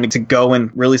him trying to go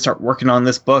and really start working on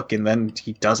this book. And then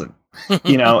he doesn't,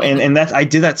 and that's, I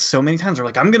did that so many times. We're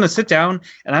like, I'm going to sit down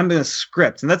and I'm going to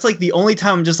script. And that's like the only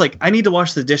time I'm just like, I need to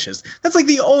wash the dishes. That's like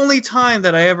the only time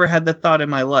that I ever had that thought in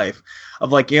my life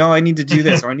of like, I need to do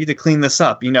this or I need to clean this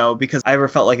up, because I ever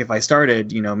felt like if I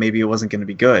started, maybe it wasn't going to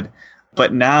be good.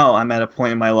 But now I'm at a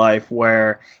point in my life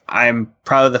where I'm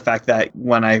proud of the fact that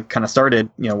when I kind of started,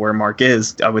 where Mark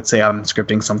is, I would say I'm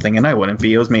scripting something and I wouldn't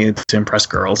be. It was made to impress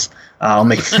girls. I'll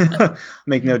make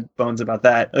make no bones about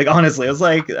that. Like, honestly, it was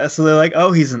like, so they're like,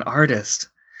 oh, he's an artist.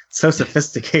 So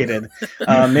sophisticated.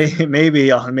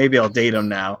 Maybe I'll date him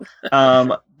now.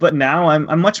 But now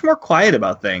I'm much more quiet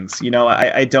about things.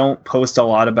 I don't post a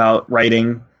lot about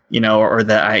writing, or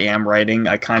that I am writing.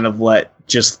 I kind of let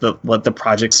the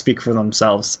projects speak for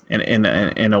themselves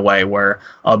in a way where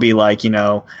I'll be like,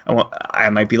 I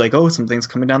might be like, oh, something's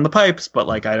coming down the pipes, but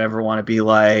like I never want to be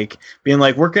like being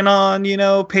like working on,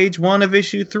 page 1 of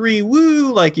issue 3,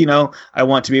 woo, like, I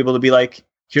want to be able to be like,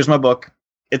 here's my book,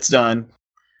 it's done.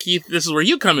 Keith, this is where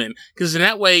you come in, because in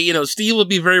that way, Steve will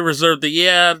be very reserved that,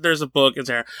 yeah, there's a book, it's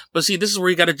there. But see, this is where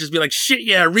you got to just be like, shit,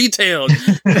 yeah, retail.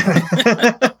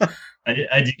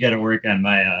 I do got to work on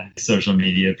my social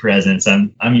media presence.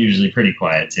 I'm usually pretty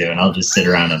quiet too, and I'll just sit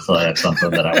around until I have something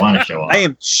that I want to show off. I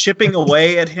am chipping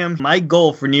away at him. My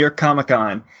goal for New York Comic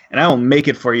Con, and I will make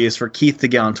it for you, is for Keith to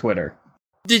get on Twitter.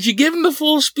 Did you give him the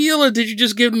full spiel, or did you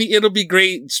just give him the "it'll be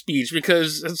great" speech?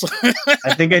 Because it's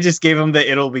I think I just gave him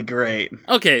the "it'll be great."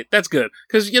 Okay, that's good.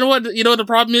 Because you know what? The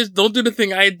problem is, don't do the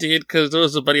thing I did. Because there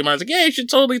was a buddy of mine who's like, "Yeah, you should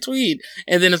totally tweet,"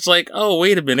 and then it's like, "Oh,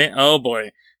 wait a minute. Oh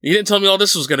boy." You didn't tell me all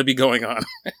this was going to be going on.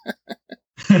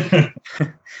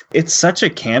 It's such a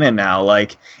canon now.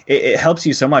 Like, it helps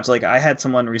you so much. Like, I had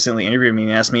someone recently interview me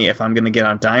and ask me if I'm going to get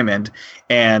on Diamond.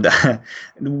 And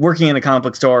working in a comic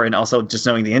book store and also just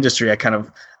knowing the industry,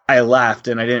 I laughed,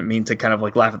 and I didn't mean to kind of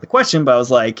like laugh at the question, but I was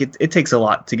like, it takes a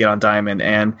lot to get on Diamond.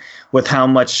 And with how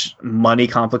much money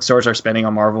comic book stores are spending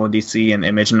on Marvel and DC and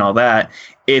Image and all that,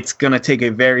 it's going to take a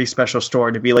very special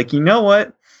store to be like, you know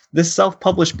what? This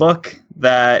self-published book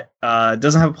that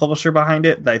doesn't have a publisher behind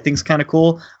it that I think is kind of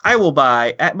cool, I will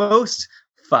buy at most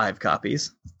 5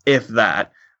 copies, if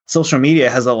that. Social media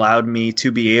has allowed me to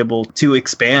be able to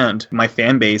expand my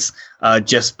fan base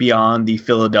just beyond the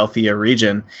Philadelphia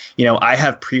region. I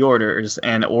have pre-orders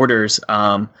and orders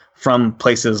from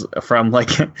places from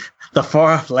like the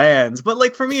far off lands, but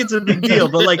like for me it's a big deal.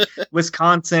 But like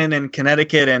Wisconsin and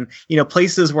Connecticut and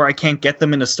places where I can't get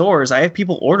them into stores, I have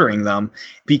people ordering them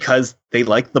because they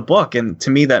like the book, and to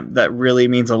me that really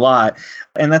means a lot.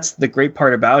 And that's the great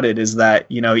part about it, is that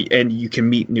and you can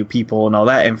meet new people and all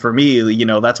that. And for me,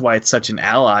 that's why it's such an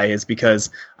ally, is because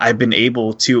I've been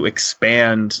able to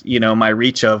expand my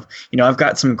reach of, I've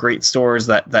got some great stores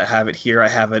that have it here. I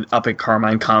have it up at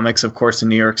Carmine Comics, of course, in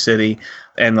New York City,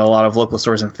 and a lot of local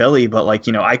stores in Philly. But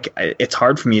it's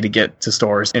hard for me to get to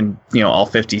stores in, all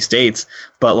 50 states.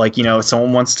 But if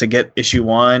someone wants to get issue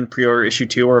 1, pre-order issue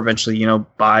 2, or eventually,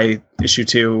 buy issue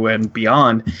 2 and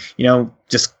beyond,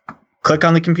 just click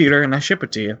on the computer and I ship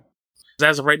it to you.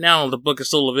 As of right now, the book is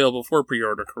still available for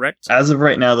pre-order, correct? As of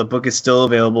right now, the book is still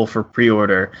available for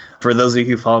pre-order. For those of you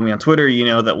who follow me on Twitter, you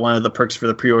know that one of the perks for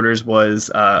the pre-orders was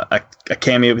a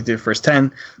cameo with your first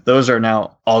 10. Those are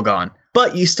now all gone.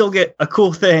 But you still get a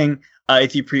cool thing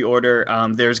if you pre-order.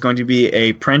 There's going to be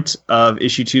a print of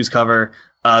issue 2's cover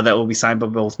that will be signed by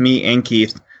both me and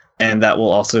Keith, and that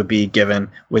will also be given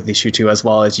with issue 2 as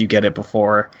well, as you get it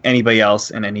before anybody else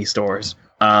in any stores.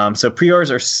 So pre-orders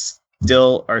are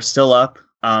still up.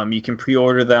 You can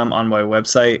pre-order them on my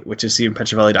website, which is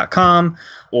StephenPetrovelli.com,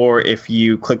 or if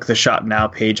you click the Shop Now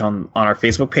page on our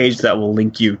Facebook page, that will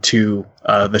link you to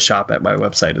the shop at my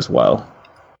website as well.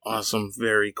 Awesome.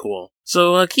 Very cool.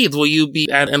 So, Keith, will you be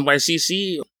at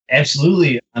NYCC?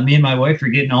 Absolutely. Me and my wife are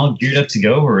getting all geared up to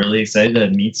go. We're really excited to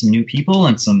meet some new people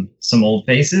and some old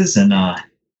faces. And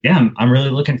I'm really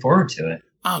looking forward to it.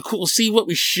 Oh, cool. See, what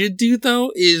we should do,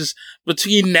 though, is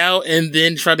between now and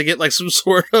then try to get some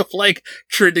sort of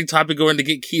trending topic going to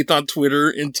get Keith on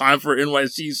Twitter in time for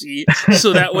NYCC.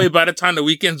 So that way, by the time the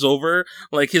weekend's over,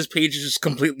 his page is just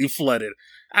completely flooded.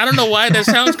 I don't know why that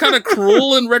sounds kind of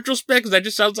cruel in retrospect, because that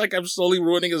just sounds like I'm slowly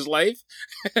ruining his life.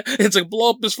 It's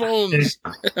blow up his phones.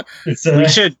 We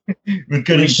should. With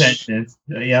good intentions.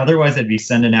 Yeah, otherwise I'd be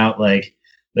sending out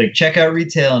check out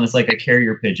retail, and it's a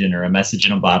carrier pigeon or a message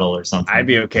in a bottle or something. I'd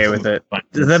be okay with it.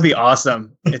 That'd be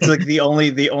awesome. It's the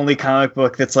only comic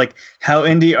book that's how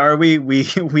indie are we?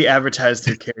 We advertise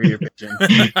through carrier pigeon.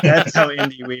 That's how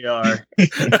indie we are.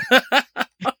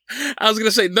 I was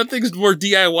gonna say nothing's more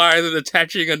DIY than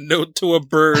attaching a note to a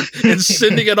bird and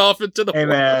sending it off into the world.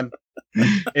 Man.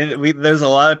 There's a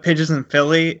lot of pigeons in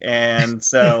Philly, and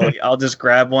so I'll just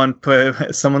grab one.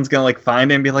 Someone's gonna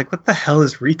find it and be like, "What the hell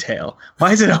is retail?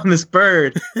 Why is it on this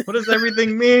bird? What does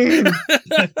everything mean?"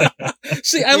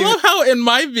 See, I love how in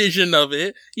my vision of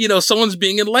it, someone's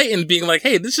being enlightened, being like,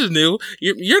 "Hey, this is new."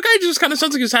 Your guy just kind of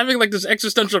sounds like he's having this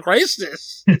existential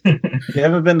crisis. You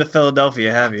haven't been to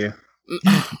Philadelphia, have you?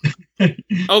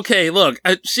 Okay, look,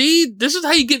 see, this is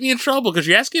how you get me in trouble, because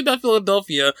you're asking about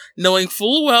Philadelphia, knowing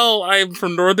full well I'm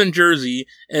from northern Jersey,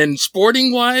 and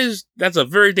sporting-wise, that's a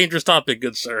very dangerous topic,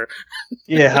 good sir.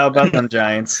 Yeah, how about them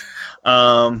Giants?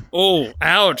 Oh,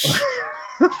 ouch.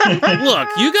 Look,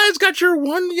 you guys got your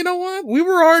one, you know what? We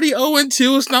were already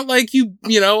 0-2. It's not like you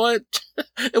know what?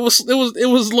 It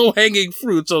was low-hanging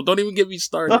fruit, so don't even get me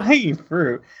started. Low-hanging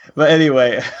fruit. But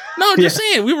anyway. No, I'm just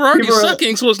saying, we were already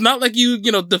sucking, so it's not like you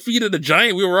defeated a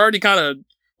giant. We were already kind of,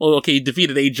 you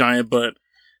defeated a giant, but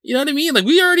you know what I mean?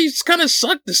 We already kind of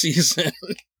sucked this season.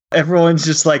 Everyone's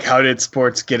just how did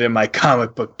sports get in my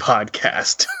comic book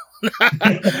podcast?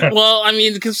 Well, I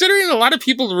mean, considering a lot of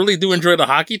people really do enjoy the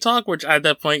hockey talk, which at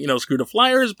that point, screw the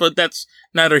Flyers, but that's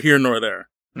neither here nor there.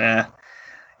 Nah.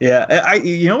 Yeah,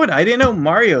 you know what? I didn't know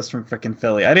Mario's from frickin'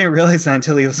 Philly. I didn't realize that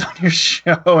until he was on your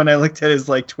show, and I looked at his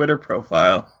Twitter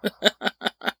profile.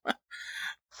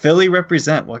 Philly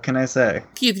represent. What can I say?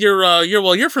 Keith,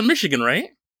 you're from Michigan, right?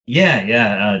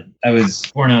 Yeah. I was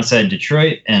born outside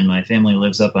Detroit, and my family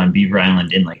lives up on Beaver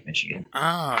Island in Lake Michigan.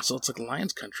 Ah, so it's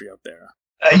Lions country up there.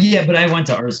 Yeah, but I went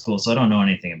to art school, so I don't know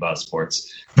anything about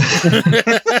sports.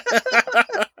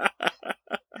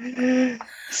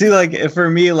 See, for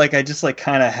me, I just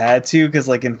kind of had to, because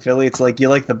in Philly, it's you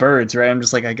like the birds, right? I'm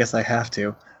just I guess I have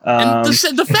to. And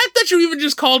the fact that you even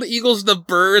just called Eagles the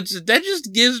birds, that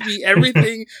just gives me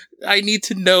everything I need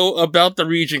to know about the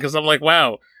region, because I'm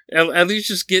wow. At least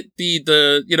just get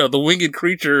the winged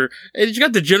creature. And you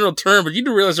got the general term, but you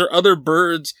didn't realize there are other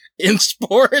birds in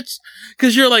sports.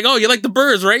 Because you're oh, you like the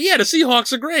birds, right? Yeah, the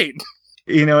Seahawks are great.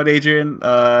 You know what, Adrian?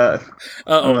 Have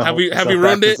we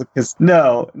ruined it?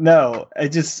 No. I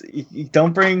just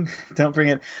don't bring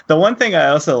it. The one thing I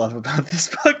also love about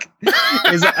this book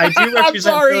is that I do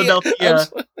represent Philadelphia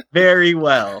very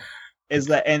well. Is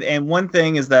that and one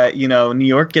thing is that New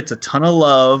York gets a ton of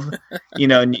love.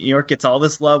 New York gets all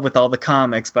this love with all the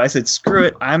comics, but I said screw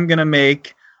it. I'm gonna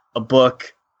make a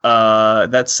book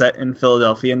that's set in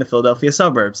Philadelphia, in the Philadelphia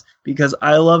suburbs, because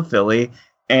I love Philly.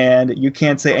 And you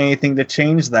can't say anything to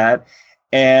change that.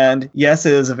 And yes,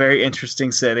 it is a very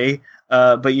interesting city.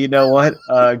 But you know what?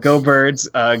 Go Birds,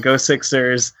 go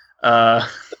Sixers, go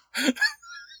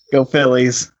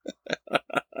Phillies.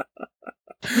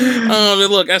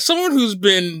 Look, as someone who's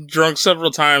been drunk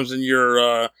several times in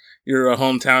your your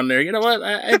hometown there. You know what?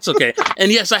 It's okay.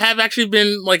 And yes, I have actually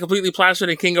been like completely plastered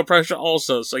in King of Prussia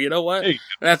also. So you know what? Hey.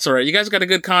 That's all right. You guys got a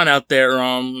good con out there.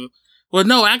 Well,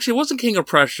 no, actually, it wasn't King of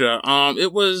Prussia.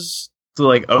 It was So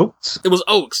like Oaks? It was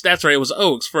Oaks. That's right. It was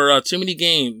Oaks for Too Many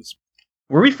Games.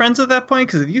 Were we friends at that point?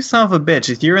 Because if you son of a bitch,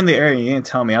 if you're in the area and you didn't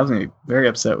tell me, I was going to be very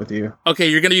upset with you. Okay,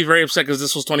 you're going to be very upset because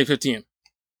this was 2015. You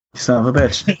son of a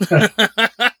bitch.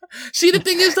 See, the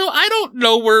thing is, though, I don't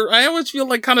know where. I always feel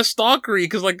like kind of stalkery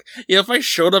because, like, if I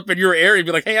showed up in your area and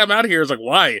be like, hey, I'm out of here, it's like,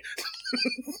 why?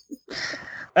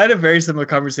 I had a very similar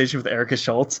conversation with Erica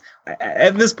Schultz.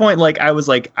 At this point, like, I was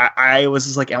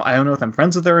just like, I don't know if I'm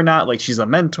friends with her or not. Like, she's a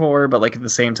mentor, but like at the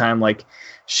same time, like,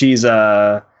 she's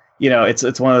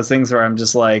it's one of those things where I'm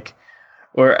just like,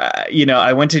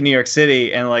 I went to New York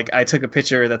City and like I took a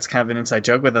picture that's kind of an inside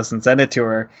joke with us and sent it to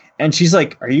her. And she's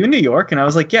like, "Are you in New York?" And I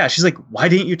was like, "Yeah." She's like, "Why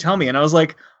didn't you tell me?" And I was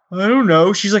like, "I don't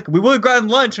know." She's like, "We would have gotten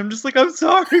lunch." I'm just like, "I'm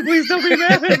sorry. Please don't be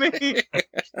mad at me."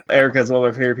 Erica's one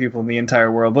of my favorite people in the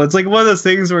entire world. But it's like one of those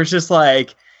things where it's just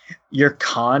like your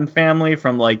con family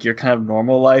from like your kind of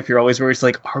normal life. You're always worried,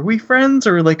 like, are we friends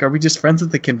or like, are we just friends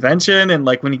at the convention? And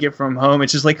like when you get from home,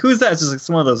 it's just like, who's that? It's just like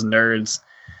some of those nerds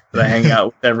that I hang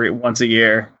out with once a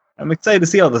year. I'm excited to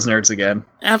see all those nerds again.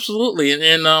 Absolutely.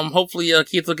 And hopefully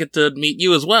Keith will get to meet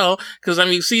you as well. Because, I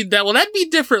mean, see, that'd be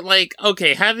different. Like,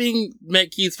 okay, having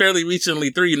met Keith fairly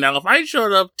recently through you. Now, if I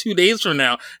showed up 2 days from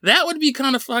now, that would be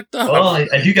kind of fucked up. Well,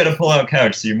 I do got a pull-out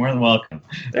couch, so you're more than welcome.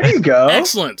 There you go.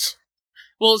 Excellent.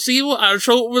 Well, see, I'll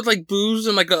show it with, like, booze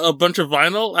and, like, a bunch of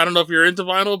vinyl. I don't know if you're into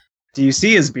vinyl. Do you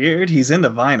see his beard? He's into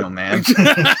vinyl, man.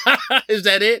 Is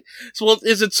that it? So, well,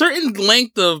 is it certain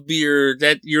length of beard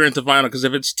that you're into vinyl? Because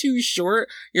if it's too short,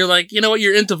 you're like, you know what,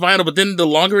 you're into vinyl. But then the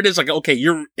longer it is, like, okay,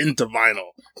 you're into vinyl.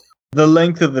 The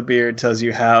length of the beard tells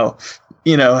you how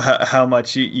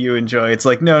much you enjoy. It's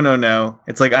like, no.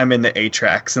 It's like I'm into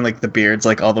 8-tracks and like the beard's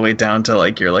like all the way down to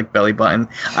like your like belly button.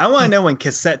 I want to know when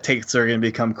cassette tapes are going to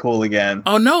become cool again.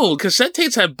 Oh, no. Cassette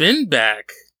tapes have been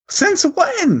back. Since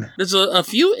when? There's a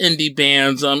few indie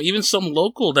bands, even some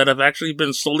local, that have actually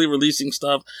been slowly releasing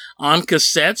stuff on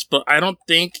cassettes, but I don't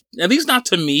think, at least not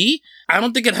to me, I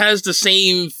don't think it has the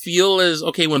same feel as,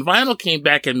 okay, when vinyl came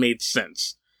back, it made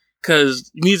sense. Because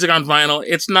music on vinyl,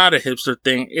 it's not a hipster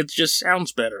thing, it just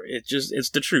sounds better. It's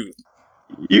the truth.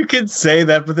 You could say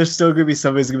that, but there's still going to be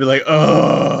somebody who's going to be like,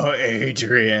 oh,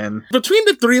 Adrian. Between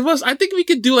the three of us, I think we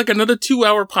could do like another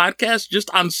 2-hour podcast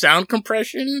just on sound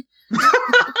compression.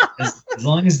 As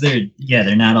long as they're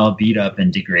not all beat up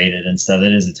and degraded and stuff,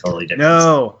 it is a totally different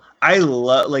No, I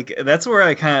love, like, that's where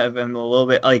I kind of am a little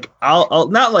bit, like, I'll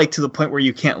not like to the point where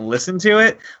you can't listen to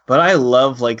it, but I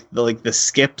love, like, the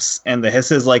skips and the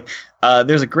hisses. Like,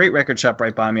 there's a great record shop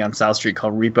right by me on South Street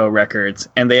called Repo Records,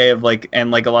 and they have, like, and,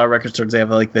 like, a lot of record stores, they have,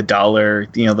 like, the dollar,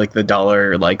 like, the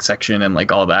dollar, like, section and,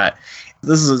 like, all that.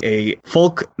 This is a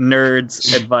folk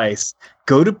nerd's advice.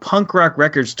 Go to punk rock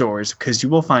record stores because you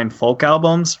will find folk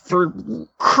albums for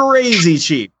crazy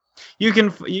cheap. You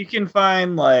can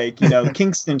find like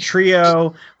Kingston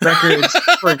Trio records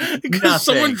for because nothing.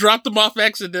 Someone dropped them off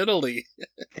accidentally.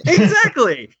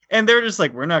 Exactly, and they're just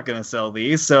like, we're not gonna sell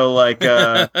these, so like,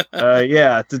 yeah, it's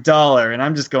 $1, and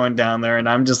I'm just going down there and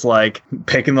I'm just like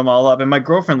picking them all up. And my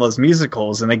girlfriend loves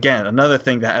musicals, and again, another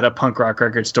thing that at a punk rock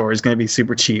record store is gonna be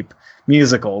super cheap,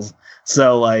 musicals.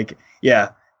 So like,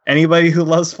 yeah. Anybody who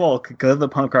loves folk, go to the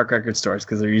punk rock record stores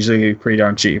because they're usually pretty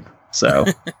darn cheap. So,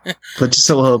 but just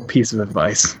a little piece of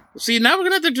advice. See, now we're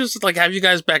gonna have to just like have you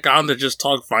guys back on to just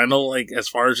talk vinyl, like as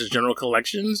far as just general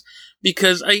collections,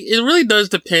 because it really does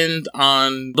depend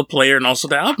on the player and also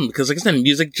the album. Because like I said,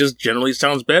 music just generally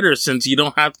sounds better since you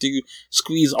don't have to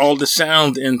squeeze all the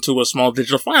sound into a small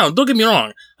digital file. Don't get me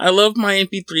wrong, I love my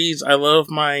MP3s, I love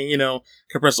my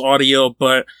compressed audio,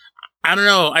 but I don't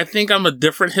know. I think I'm a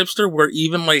different hipster where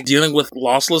even like dealing with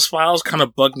lossless files kind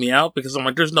of bug me out because I'm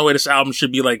like, there's no way this album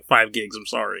should be like 5 gigs. I'm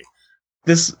sorry.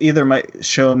 This either might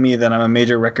show me that I'm a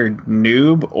major record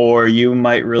noob, or you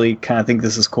might really kind of think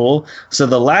this is cool. So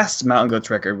the last Mountain Goats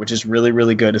record, which is really,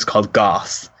 really good, is called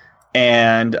Goth.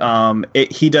 And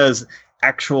he does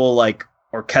actual like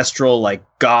orchestral, like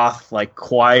goth, like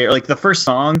choir. Like the first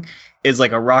song is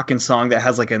like a rockin' song that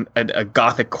has like a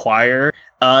gothic choir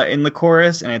in the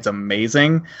chorus, and it's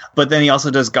amazing. But then he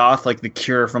also does goth like The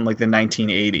Cure from like the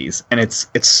 1980s, and it's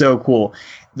so cool.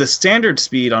 The standard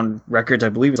speed on records, I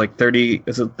believe, is like 30.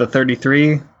 Is it the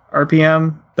 33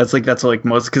 RPM? That's like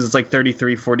most, because it's like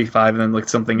 33, 45, and then like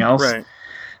something else. Right.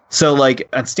 So like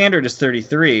on standard is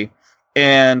 33,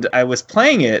 and I was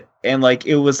playing it, and like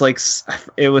it was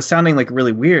sounding like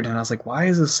really weird, and I was like, why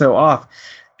is this so off?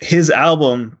 his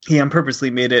album, he purposely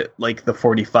made it like the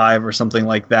 45 or something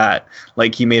like that.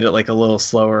 Like he made it like a little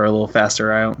slower, a little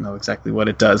faster. I don't know exactly what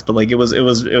it does, but like it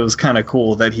was kind of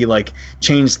cool that he like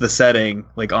changed the setting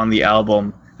like on the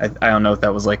album. I don't know if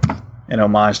that was like an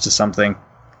homage to something.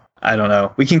 I don't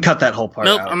know. We can cut that whole part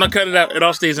out. Nope, I'm not cutting it out. It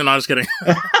all stays in. I'm just kidding.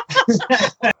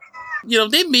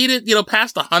 They made it,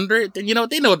 past 100. Then,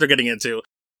 they know what they're getting into.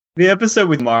 The episode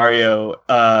with Mario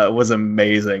was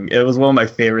amazing. It was one of my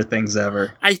favorite things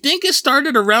ever. I think it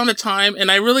started around a time,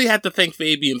 and I really had to thank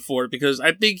Fabian for it, because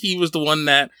I think he was the one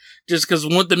that, just because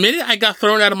the minute I got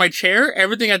thrown out of my chair,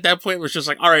 everything at that point was just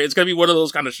like, all right, it's going to be one of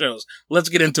those kind of shows. Let's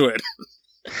get into it.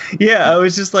 Yeah, I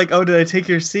was just like, oh, did I take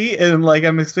your seat? And like,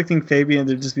 I'm expecting Fabian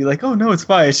to just be like, oh, no, it's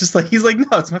fine. It's just like, he's like, no,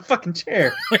 it's my fucking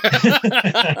chair.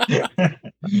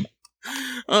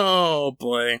 Oh,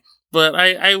 boy. But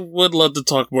I would love to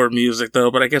talk more music,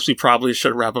 though, but I guess we probably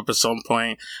should wrap up at some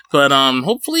point. But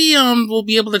hopefully we'll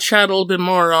be able to chat a little bit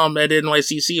more at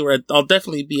NYCC, where I'll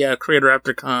definitely be at Creator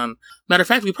After Con. Matter of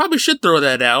fact, we probably should throw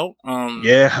that out.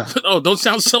 Yeah. Oh, don't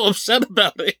sound so upset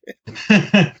about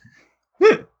it.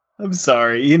 I'm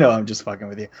sorry. I'm just fucking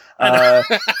with you.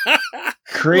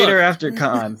 Creator After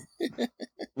Con.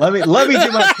 Let me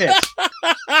do my pitch.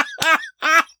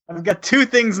 I've got two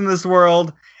things in this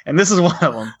world, and this is one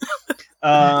of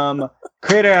them.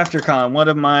 Creator After Con, one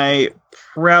of my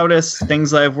proudest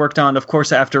things I've worked on, of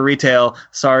course, after retail.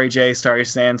 Sorry, Jay. Sorry,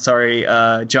 Stan. Sorry,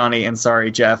 Johnny. And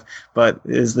sorry, Jeff. But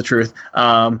it is the truth.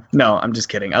 No, I'm just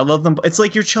kidding. I love them. It's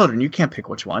like your children. You can't pick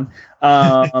which one.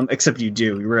 Except you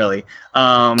do, really.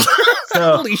 So,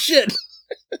 holy shit.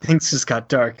 Things just got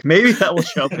dark. Maybe that will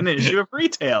show up in an issue of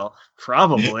retail.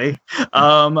 Probably.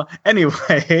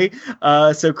 Anyway,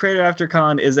 so Creator After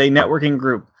Con is a networking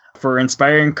group for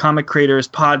inspiring comic creators,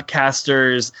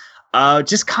 podcasters,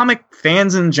 just comic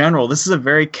fans in general. This is a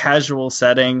very casual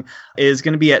setting. It is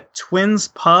going to be at Twins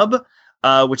Pub,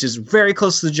 which is very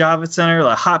close to the Javits Center,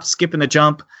 a hop, skip, and a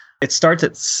jump. It starts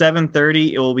at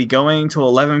 7:30. It will be going to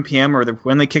 11 p.m. or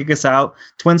when they kick us out.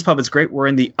 Twins Pub is great. We're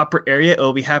in the upper area. It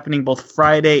will be happening both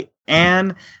Friday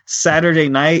and Saturday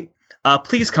night.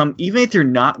 Please come. Even if you're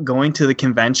not going to the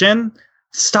convention,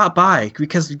 stop by,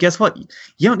 because guess what?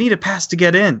 You don't need a pass to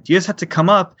get in. You just have to come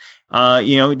up,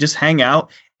 just hang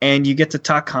out, and you get to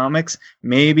talk comics,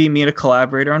 maybe meet a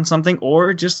collaborator on something,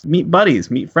 or just meet buddies,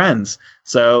 meet friends.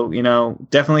 So,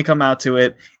 definitely come out to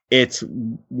it. It's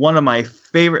one of my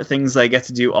favorite things I get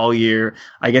to do all year.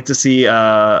 I get to see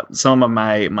some of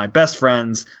my best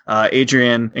friends,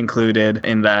 Adrian included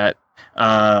in that,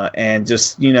 and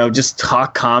just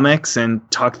talk comics and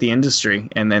talk the industry.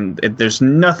 And then there's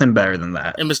nothing better than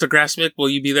that. And Mr. Grassmick, will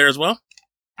you be there as well?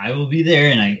 I will be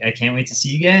there, and I can't wait to see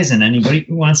you guys. And anybody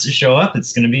who wants to show up,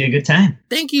 it's going to be a good time.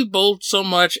 Thank you both so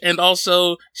much. And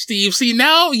also, Steve, see,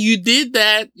 now you did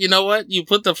that. You know what? You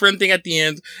put the friend thing at the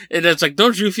end, and it's like,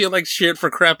 don't you feel like shit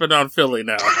for crapping on Philly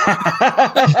now?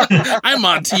 I'm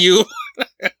on to you.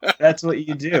 That's what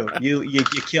you do. You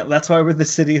can't. That's why we're the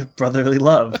city of brotherly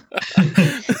love.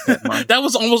 That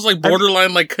was almost like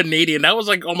borderline like Canadian. That was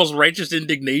like almost righteous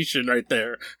indignation right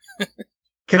there.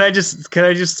 Can I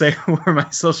just say where my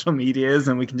social media is,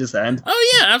 and we can just end?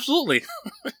 Oh yeah, absolutely.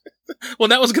 Well,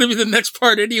 that was going to be the next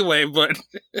part anyway, but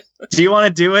do you want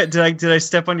to do it? Did I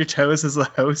step on your toes as the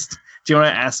host? Do you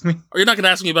want to ask me? Or you're not going to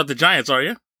ask me about the Giants, are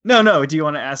you? No. Do you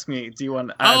want to ask me? Do you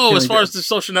want? As far as the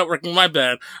social networking, my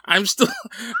bad. I'm still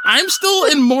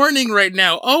in mourning right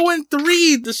now.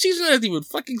 0-3. The season hasn't even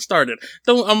fucking started.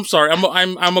 I'm sorry.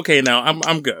 I'm okay now.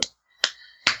 I'm good.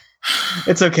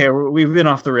 It's okay. We've been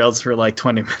off the rails for like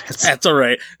 20 minutes. That's all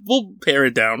right. We'll pare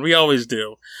it down. We always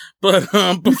do. But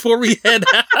before we head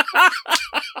out...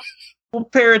 We'll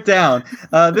pare it down.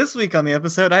 This week on the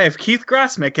episode, I have Keith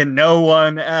Grassmick and no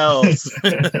one else.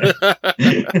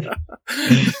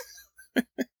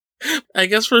 I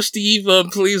guess for Steve,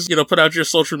 please, put out your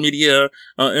social media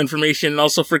information. And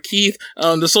also for Keith,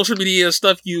 the social media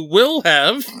stuff you will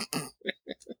have...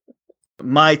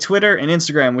 My Twitter and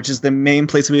Instagram, which is the main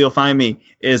place where you'll find me,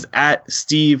 is at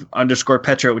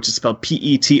Steve_Petro, which is spelled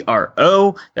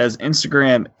Petro. That is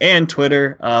Instagram and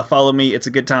Twitter. Follow me. It's a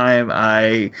good time.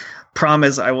 I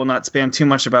promise I will not spam too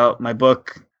much about my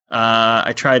book.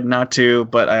 I tried not to,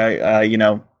 but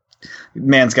I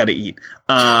man's got to eat.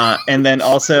 And then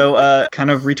also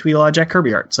kind of retweet a lot of Jack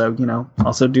Kirby art. So,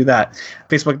 also do that.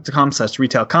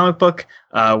 Facebook.com/retail comic book.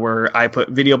 where I put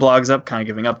video blogs up, kind of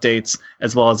giving updates,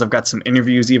 as well as I've got some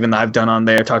interviews even that I've done on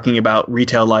there talking about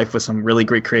retail life with some really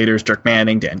great creators, Dirk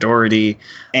Manning, Dan Doherty,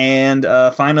 and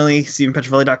finally,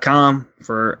 StephenPetrovelli.com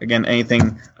for, again,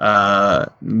 anything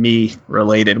me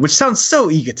related, which sounds so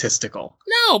egotistical.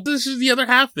 No, this is the other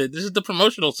half of it. This is the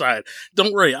promotional side.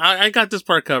 Don't worry. I got this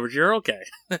part covered. You're okay.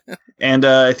 And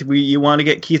if you want to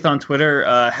get Keith on Twitter,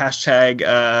 hashtag...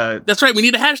 That's right. We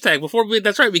need a hashtag.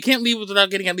 That's right. We can't leave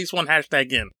without getting at least one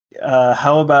hashtag in.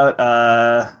 how about...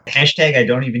 Hashtag I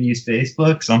don't even use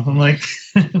Facebook, something like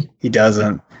he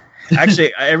doesn't.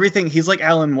 Actually, everything, he's like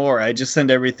Alan Moore. I just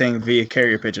send everything via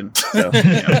carrier pigeon. So,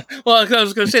 Well, I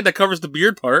was going to say that covers the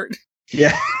beard part.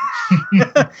 Yeah.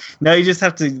 No, you just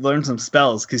have to learn some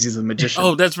spells because he's a magician.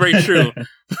 Oh, that's very true.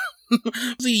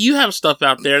 See, you have stuff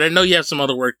out there, and I know you have some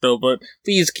other work, though, but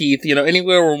please, Keith,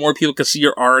 anywhere where more people can see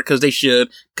your art, because they should,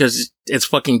 because it's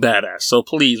fucking badass. So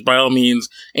please, by all means,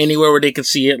 anywhere where they can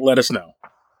see it, let us know.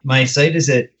 My site is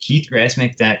at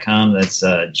keithgrassmick.com. That's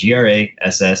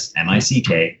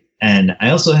GRASSMICK. And I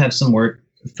also have some work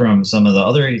from some of the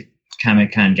other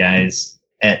Comic-Con guys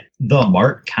at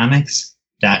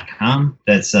themarkcomics.com.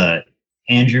 That's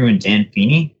Andrew and Dan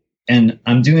Feeney. And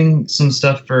I'm doing some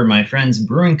stuff for my friend's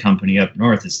brewing company up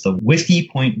north. It's the Whiskey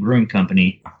Point Brewing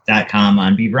Company.com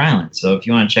on Beaver Island. So if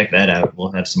you want to check that out,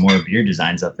 we'll have some more beer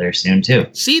designs up there soon too.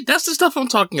 See, that's the stuff I'm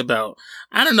talking about.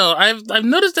 I don't know. I've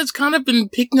noticed that's kind of been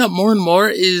picking up more and more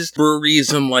is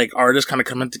breweries and like artists kind of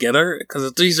coming together,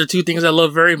 because these are two things I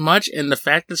love very much. And the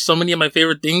fact that so many of my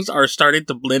favorite things are starting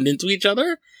to blend into each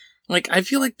other, like I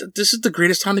feel like this is the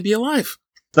greatest time to be alive.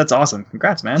 That's awesome.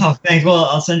 Congrats, man. Oh, thanks. Well,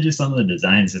 I'll send you some of the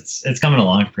designs. It's coming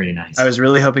along pretty nice. I was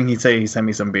really hoping he'd say he sent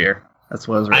me some beer. That's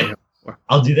what I was really hoping for.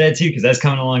 I'll do that too, because that's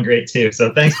coming along great too.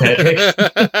 So thanks, Patrick.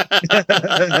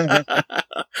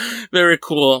 Very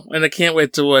cool. And I can't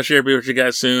wait to share beer with you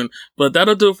guys soon. But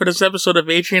that'll do it for this episode of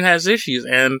Adrian Has Issues,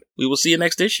 and we will see you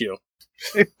next issue.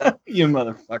 You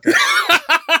motherfucker.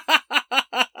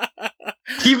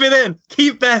 Keep it in.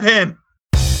 Keep that in.